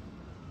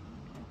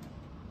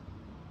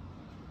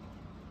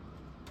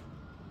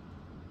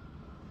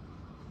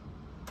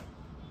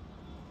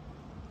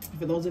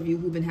 For those of you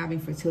who've been having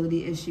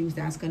fertility issues,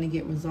 that's going to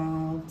get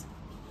resolved.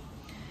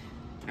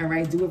 All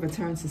right, do a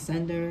return to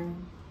sender.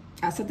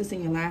 I said this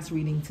in your last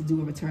reading, to do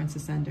a return to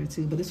sender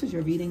too. But this was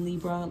your reading,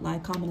 Libra.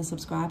 Like, comment, and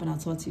subscribe, and I'll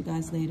talk to you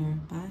guys later.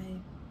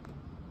 Bye.